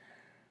tonight.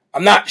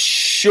 I'm not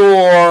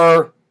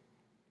sure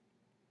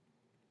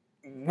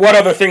what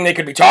other thing they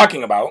could be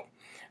talking about.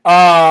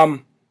 But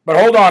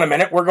hold on a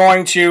minute. We're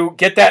going to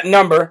get that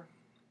number.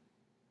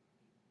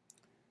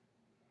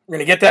 We're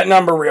going to get that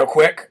number real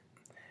quick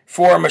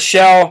for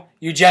Michelle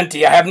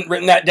Ugenti. I haven't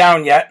written that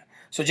down yet,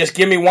 so just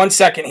give me 1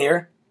 second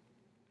here.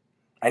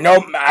 I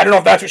don't know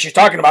if that's what she's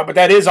talking about, but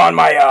that is on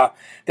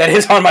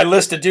my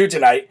list to do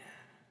tonight.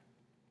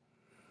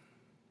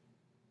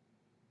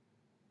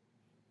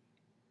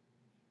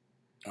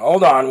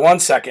 Hold on 1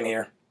 second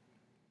here.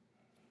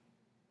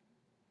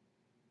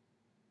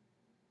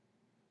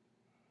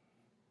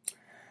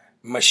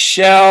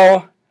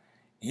 Michelle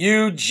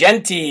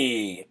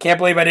Ugenti. Can't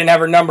believe I didn't have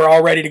her number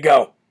all ready to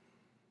go.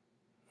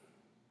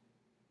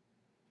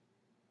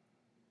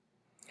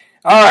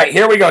 All right,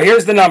 here we go.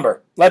 Here's the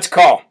number. Let's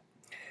call.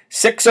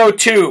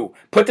 602.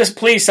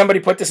 Somebody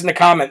put this in the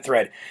comment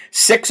thread.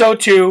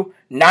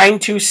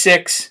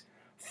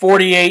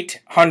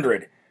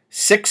 602-926-4800.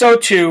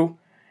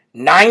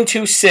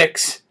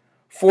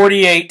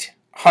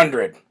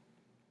 602-926-4800.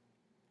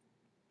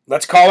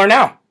 Let's call her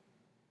now.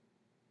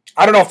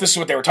 I don't know if this is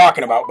what they were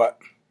talking about, but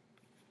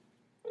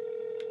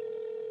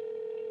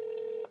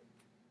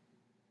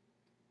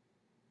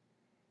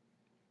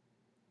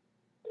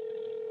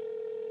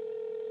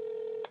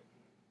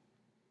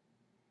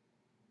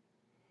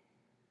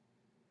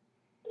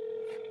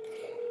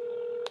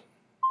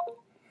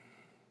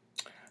I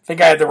think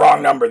I had the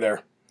wrong number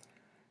there.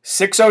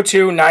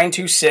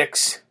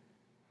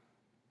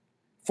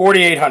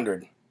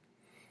 602-926-4800.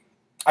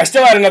 I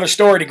still had another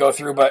story to go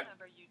through, but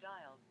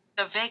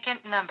a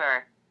vacant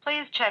number.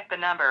 Please check the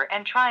number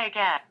and try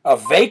again. A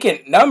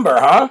vacant number,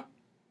 huh?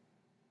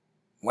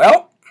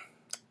 Well,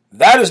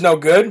 that is no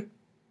good.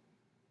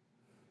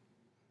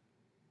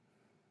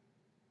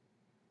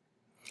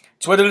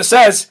 That's what it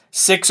says.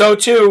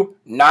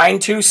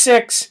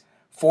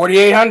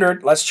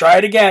 602-926-4800. Let's try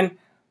it again.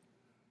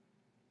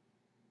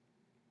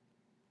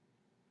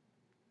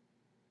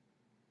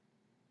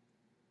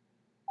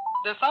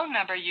 The phone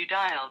number you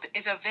dialed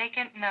is a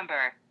vacant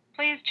number.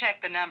 Please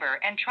check the number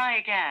and try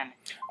again.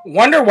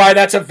 Wonder why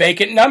that's a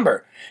vacant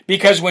number.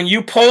 Because when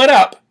you pull it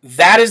up,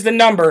 that is the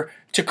number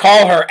to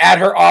call her at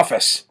her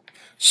office.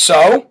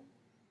 So,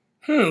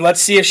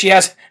 let's see if she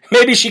has...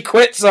 Maybe she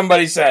quit,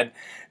 somebody said.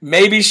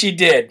 Maybe she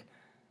did.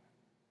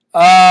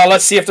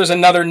 Let's see if there's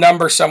another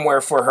number somewhere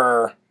for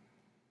her.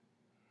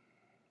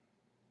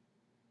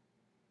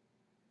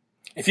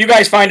 If you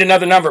guys find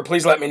another number,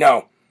 please let me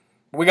know.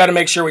 We got to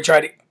make sure we try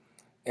to...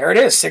 There it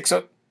is.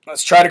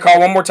 Let's try to call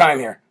one more time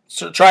here.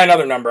 So try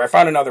another number. I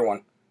found another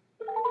one.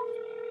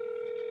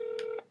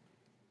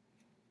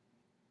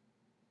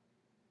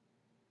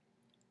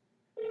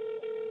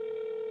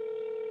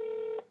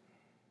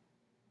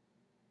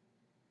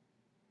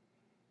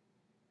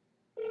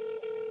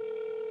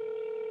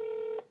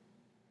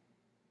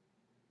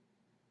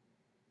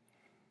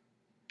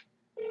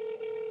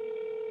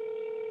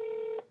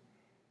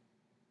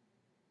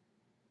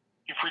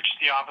 You've reached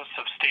the office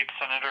of State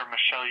Senator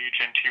Michelle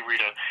Ugenti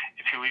Rita.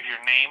 If you leave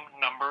your name,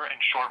 number, and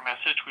short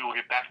message, we will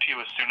get back to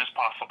you as soon as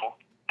possible.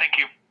 Thank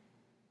you.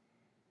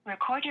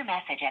 Record your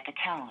message at the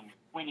tone.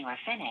 When you are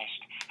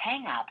finished,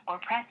 hang up or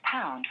press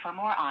pound for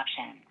more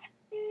options.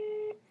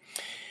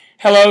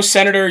 Hello,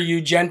 Senator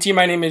Ugenti.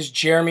 My name is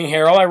Jeremy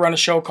Harrell. I run a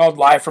show called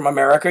Live from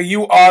America.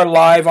 You are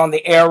live on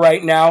the air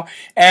right now.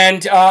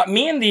 And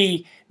me and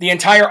the the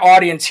entire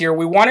audience here,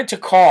 we wanted to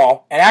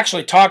call and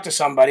actually talk to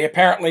somebody.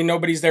 Apparently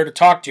nobody's there to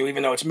talk to,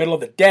 even though it's middle of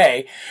the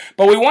day.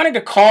 But we wanted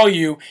to call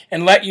you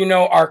and let you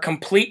know our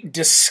complete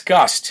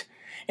disgust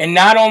in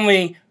not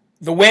only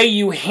the way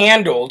you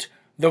handled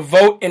the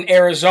vote in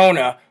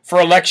Arizona for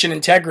election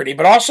integrity,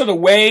 but also the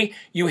way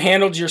you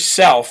handled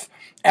yourself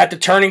at the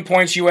Turning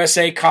Points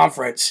USA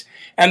conference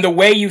and the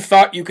way you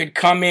thought you could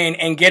come in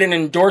and get an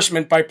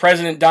endorsement by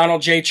President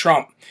Donald J.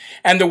 Trump,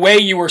 and the way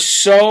you were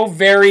so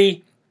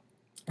very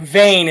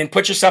vain and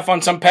put yourself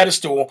on some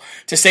pedestal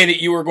to say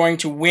that you were going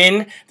to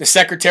win the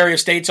Secretary of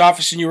State's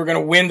office and you were going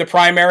to win the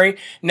primary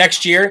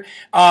next year.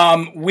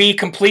 We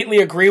completely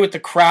agree with the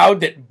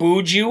crowd that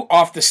booed you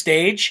off the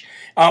stage.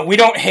 We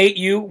don't hate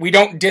you. We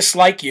don't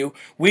dislike you.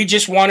 We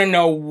just want to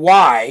know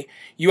why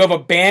you have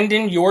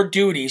abandoned your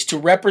duties to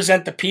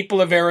represent the people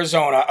of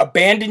Arizona,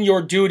 abandoned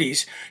your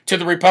duties to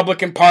the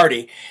Republican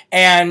Party.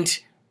 And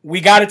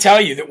we got to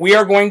tell you that we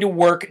are going to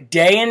work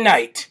day and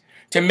night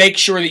to make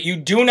sure that you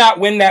do not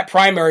win that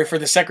primary for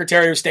the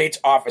Secretary of State's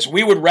office.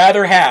 We would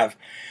rather have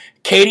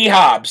Katie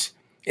Hobbs,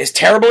 as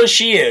terrible as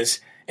she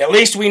is, at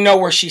least we know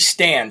where she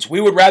stands.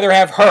 We would rather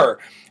have her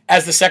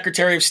as the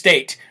Secretary of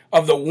State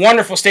of the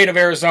wonderful state of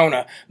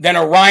Arizona than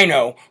a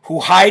rhino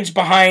who hides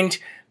behind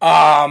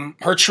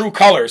her true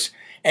colors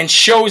and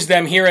shows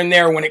them here and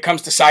there when it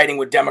comes to siding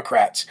with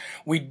Democrats.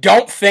 We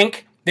don't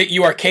think that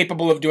you are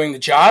capable of doing the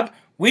job.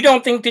 We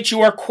don't think that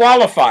you are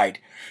qualified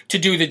to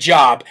do the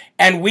job.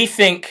 And we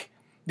think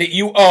that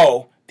you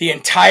owe the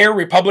entire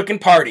Republican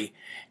Party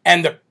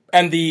and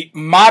the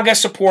MAGA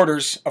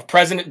supporters of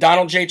President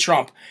Donald J.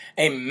 Trump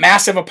a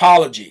massive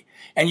apology.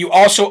 And you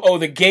also owe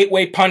the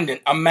Gateway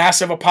Pundit a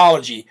massive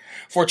apology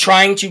for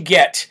trying to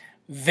get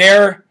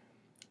their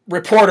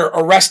reporter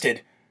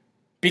arrested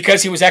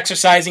because he was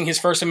exercising his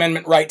First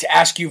Amendment right to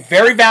ask you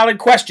very valid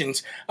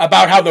questions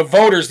about how the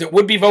voters that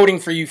would be voting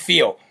for you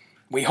feel.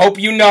 We hope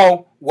you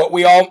know what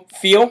we all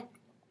feel,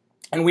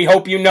 and we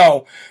hope you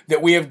know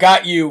that we have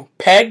got you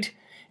pegged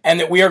and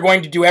that we are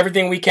going to do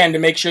everything we can to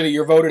make sure that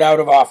you're voted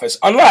out of office,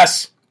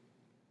 unless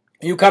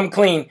you come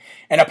clean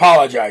and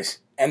apologize.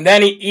 And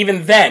then,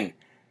 even then,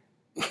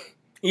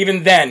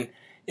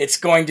 it's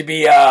going to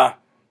be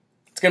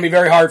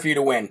very hard for you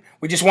to win.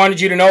 We just wanted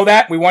you to know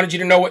that. We wanted you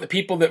to know what the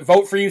people that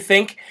vote for you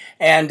think,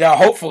 and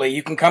hopefully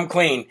you can come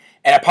clean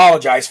and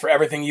apologize for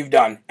everything you've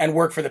done and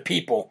work for the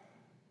people,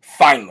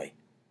 finally.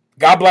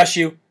 God bless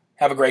you.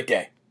 Have a great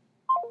day.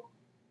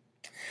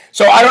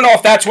 So I don't know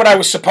if that's what I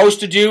was supposed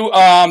to do,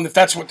 if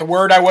that's what the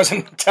word I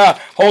wasn't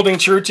holding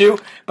true to,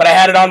 but I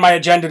had it on my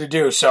agenda to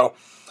do. So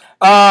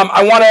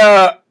I want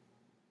to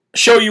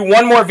show you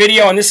one more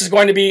video, and this is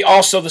going to be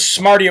also the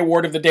Smarty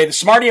Award of the day. The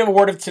Smarty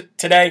Award of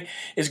today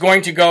is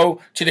going to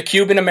go to the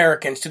Cuban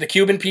Americans, to the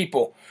Cuban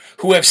people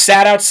who have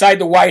sat outside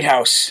the White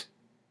House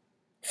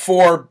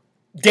for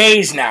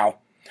days now,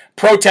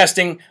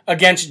 protesting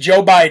against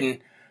Joe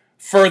Biden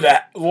for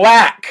the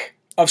lack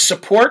of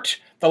support,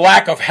 the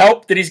lack of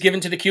help that he's given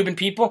to the Cuban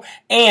people,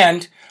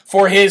 and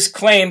for his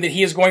claim that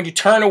he is going to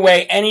turn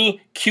away any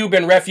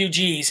Cuban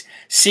refugees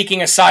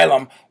seeking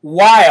asylum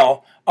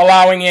while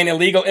allowing in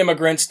illegal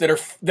immigrants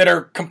that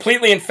are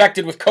completely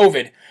infected with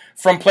COVID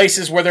from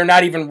places where they're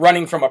not even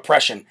running from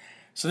oppression.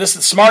 So this is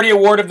the Smarty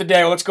Award of the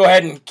day. Well, let's go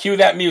ahead and cue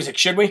that music,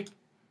 should we?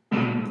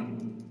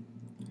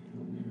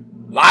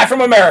 Live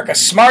from America,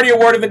 Smarty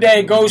Award of the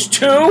day goes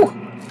to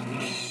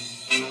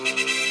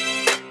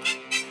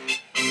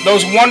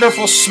those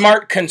wonderful,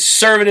 smart,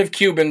 conservative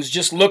Cubans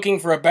just looking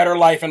for a better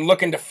life and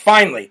looking to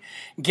finally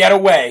get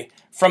away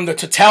from the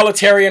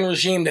totalitarian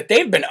regime that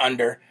they've been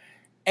under.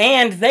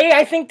 And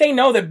I think they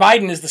know that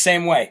Biden is the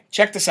same way.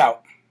 Check this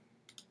out.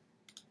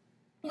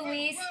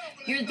 Luis,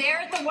 you're there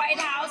at the White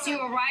House.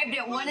 You arrived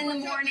at 1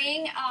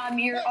 a.m.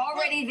 You're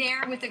already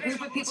there with a group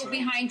of people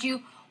behind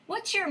you.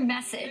 What's your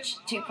message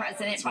to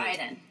President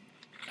Biden?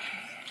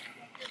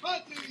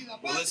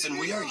 Well, listen,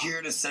 we are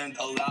here to send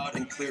a loud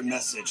and clear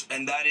message,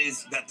 and that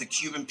is that the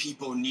Cuban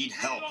people need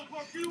help.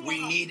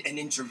 We need an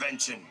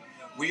intervention.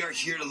 We are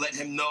here to let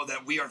him know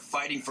that we are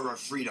fighting for our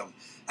freedom.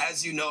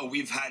 As you know,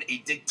 we've had a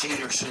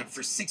dictatorship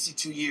for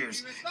 62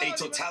 years, a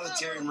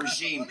totalitarian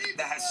regime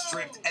that has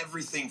stripped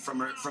everything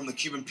from the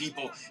Cuban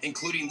people,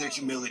 including their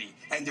humility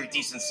and their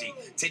decency.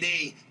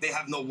 Today, they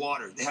have no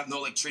water, they have no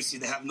electricity,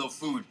 they have no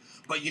food.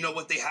 But you know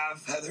what they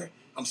have, Heather?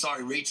 I'm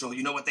sorry, Rachel,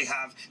 you know what they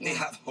have? They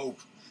have hope.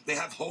 They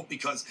have hope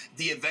because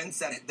the events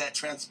that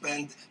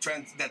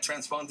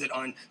transponded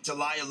on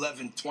July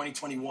 11,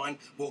 2021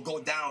 will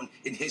go down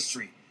in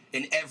history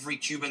in every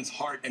Cuban's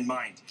heart and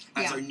mind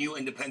as our new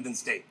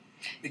Independence Day.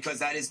 Because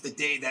that is the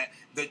day that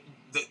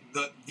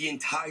the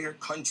entire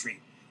country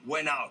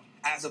went out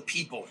as a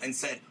people and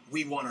said,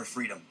 we want our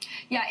freedom.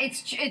 Yeah,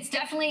 it's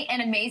definitely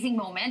an amazing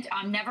moment.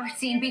 Never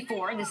seen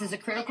before. This is a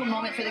critical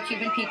moment for the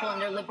Cuban people and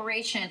their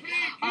liberation.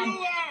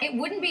 It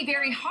wouldn't be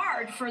very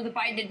hard for the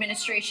Biden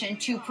administration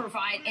to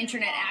provide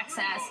internet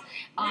access,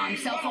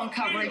 cell phone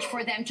coverage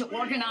for them to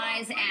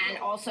organize and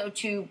also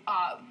to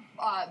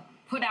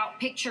put out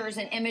pictures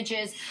and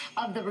images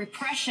of the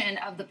repression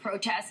of the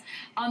protests.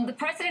 The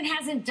president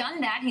hasn't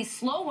done that. He's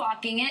slow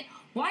walking it.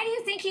 Why do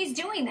you think he's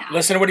doing that?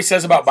 Listen to what he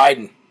says about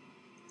Biden.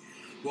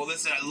 Well,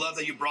 listen, I love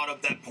that you brought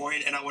up that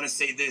point, and I want to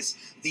say this.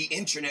 The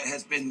internet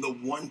has been the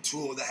one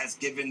tool that has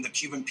given the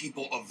Cuban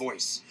people a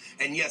voice.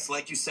 And yes,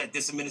 like you said,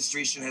 this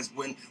administration has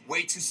been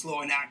way too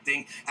slow in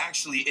acting.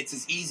 Actually, it's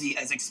as easy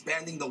as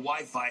expanding the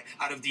Wi-Fi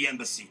out of the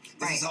embassy.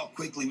 This is how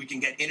quickly we can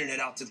get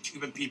internet out to the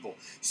Cuban people.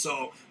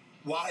 So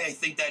why I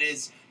think that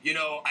is,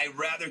 I'd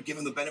rather give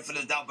them the benefit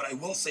of the doubt, but I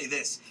will say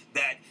this,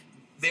 that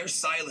their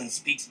silence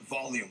speaks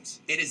volumes.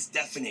 It is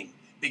deafening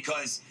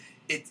because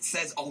it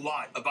says a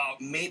lot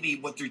about maybe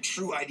what their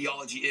true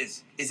ideology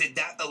is. Is it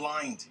that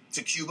aligned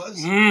to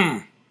Cuba's?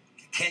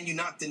 Can you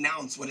not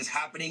denounce what is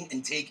happening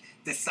and take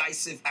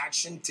decisive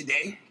action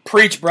today?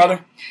 Preach,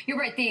 brother. You're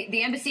right.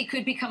 The embassy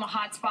could become a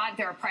hot spot.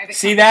 There are private...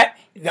 See that?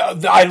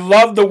 I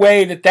love the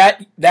way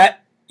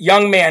that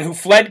young man who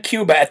fled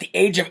Cuba at the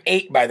age of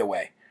 8, by the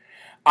way.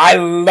 I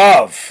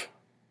love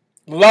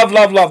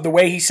the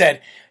way he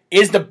said,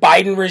 is the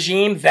Biden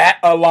regime that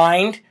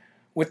aligned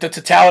with the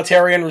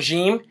totalitarian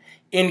regime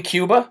in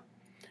Cuba?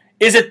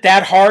 Is it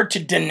that hard to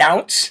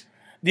denounce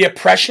the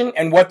oppression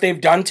and what they've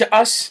done to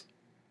us?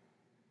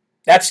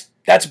 That's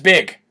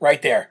big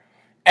right there.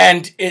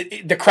 And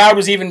the crowd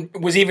was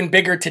even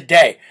bigger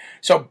today.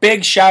 So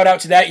big shout out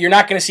to that. You're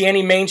not going to see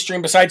any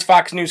mainstream besides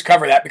Fox News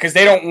cover that because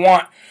they don't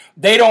want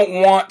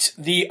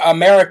the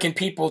American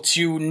people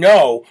to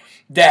know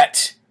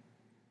that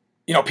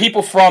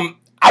people from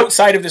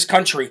outside of this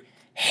country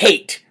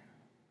hate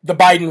the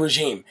Biden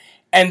regime.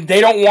 And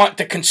they don't want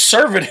the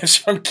conservatives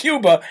from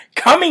Cuba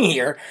coming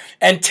here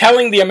and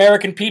telling the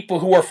American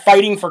people who are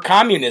fighting for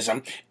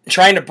communism,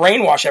 trying to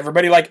brainwash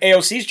everybody like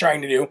AOC is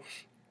trying to do,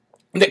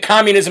 that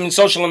communism and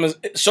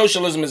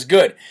socialism is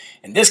good.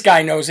 And this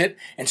guy knows it,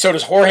 and so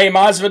does Jorge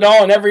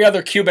Masvidal and every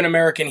other Cuban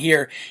American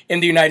here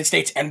in the United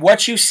States. And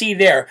what you see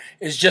there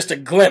is just a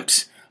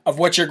glimpse of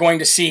what you're going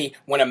to see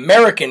when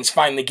Americans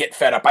finally get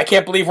fed up. I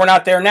can't believe we're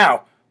not there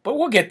now, but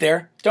we'll get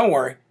there. Don't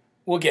worry.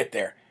 We'll get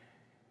there.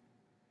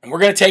 And we're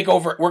going to take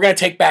over. We're going to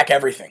take back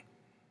everything.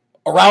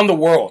 Around the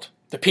world,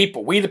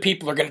 we the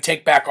people are going to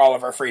take back all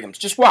of our freedoms.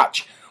 Just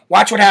watch.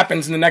 Watch what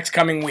happens in the next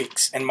coming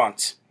weeks and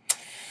months.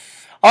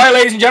 All right,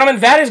 ladies and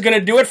gentlemen, that is going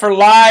to do it for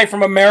Live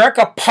from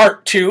America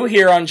Part 2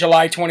 here on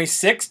July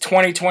 26,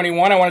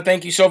 2021. I want to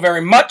thank you so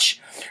very much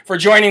for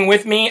joining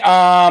with me.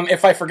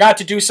 If I forgot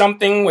to do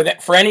something with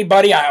it for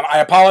anybody, I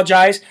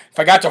apologize. If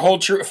I forgot to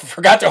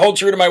hold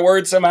true to my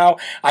word somehow,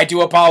 I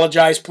do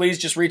apologize. Please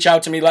just reach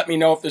out to me. Let me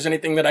know if there's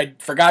anything that I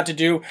forgot to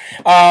do.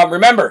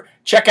 Remember,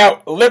 check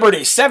out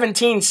Liberty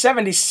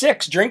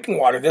 1776 drinking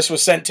water. This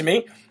was sent to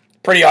me.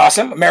 Pretty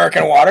awesome.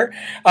 American water.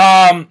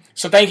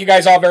 So thank you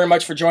guys all very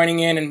much for joining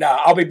in. And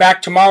I'll be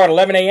back tomorrow at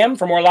 11 a.m.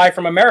 for more Live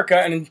from America.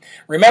 And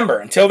remember,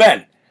 until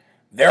then,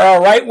 there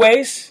are right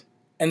ways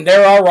and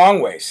there are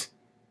wrong ways.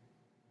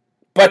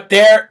 But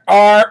there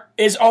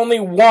is only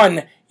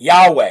one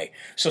Yahweh.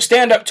 So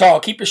stand up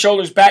tall. Keep your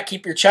shoulders back.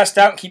 Keep your chest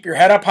out. And keep your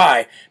head up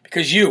high.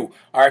 Because you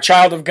are a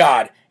child of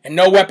God. And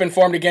no weapon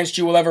formed against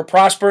you will ever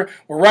prosper.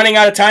 We're running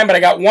out of time, but I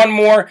got one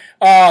more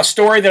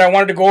story that I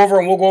wanted to go over,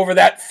 and we'll go over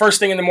that first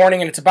thing in the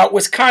morning, and it's about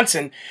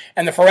Wisconsin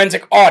and the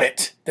forensic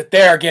audit that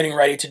they're getting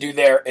ready to do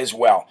there as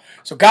well.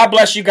 So God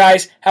bless you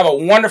guys. Have a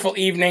wonderful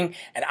evening,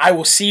 and I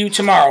will see you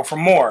tomorrow for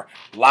more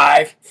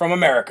Live from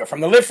America,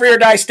 from the Live Free or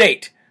Die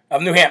state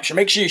of New Hampshire.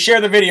 Make sure you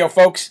share the video,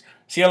 folks.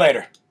 See you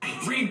later.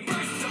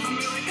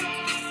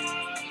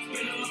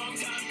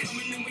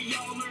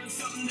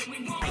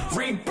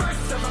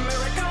 Rebirth of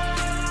America.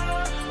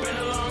 Been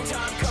a long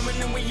time coming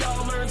and we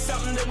all learned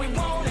something that we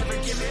won't ever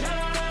give it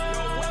up.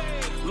 No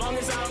way. Long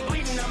as I'm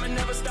bleeding, I'ma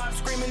never stop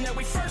screaming that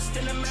we first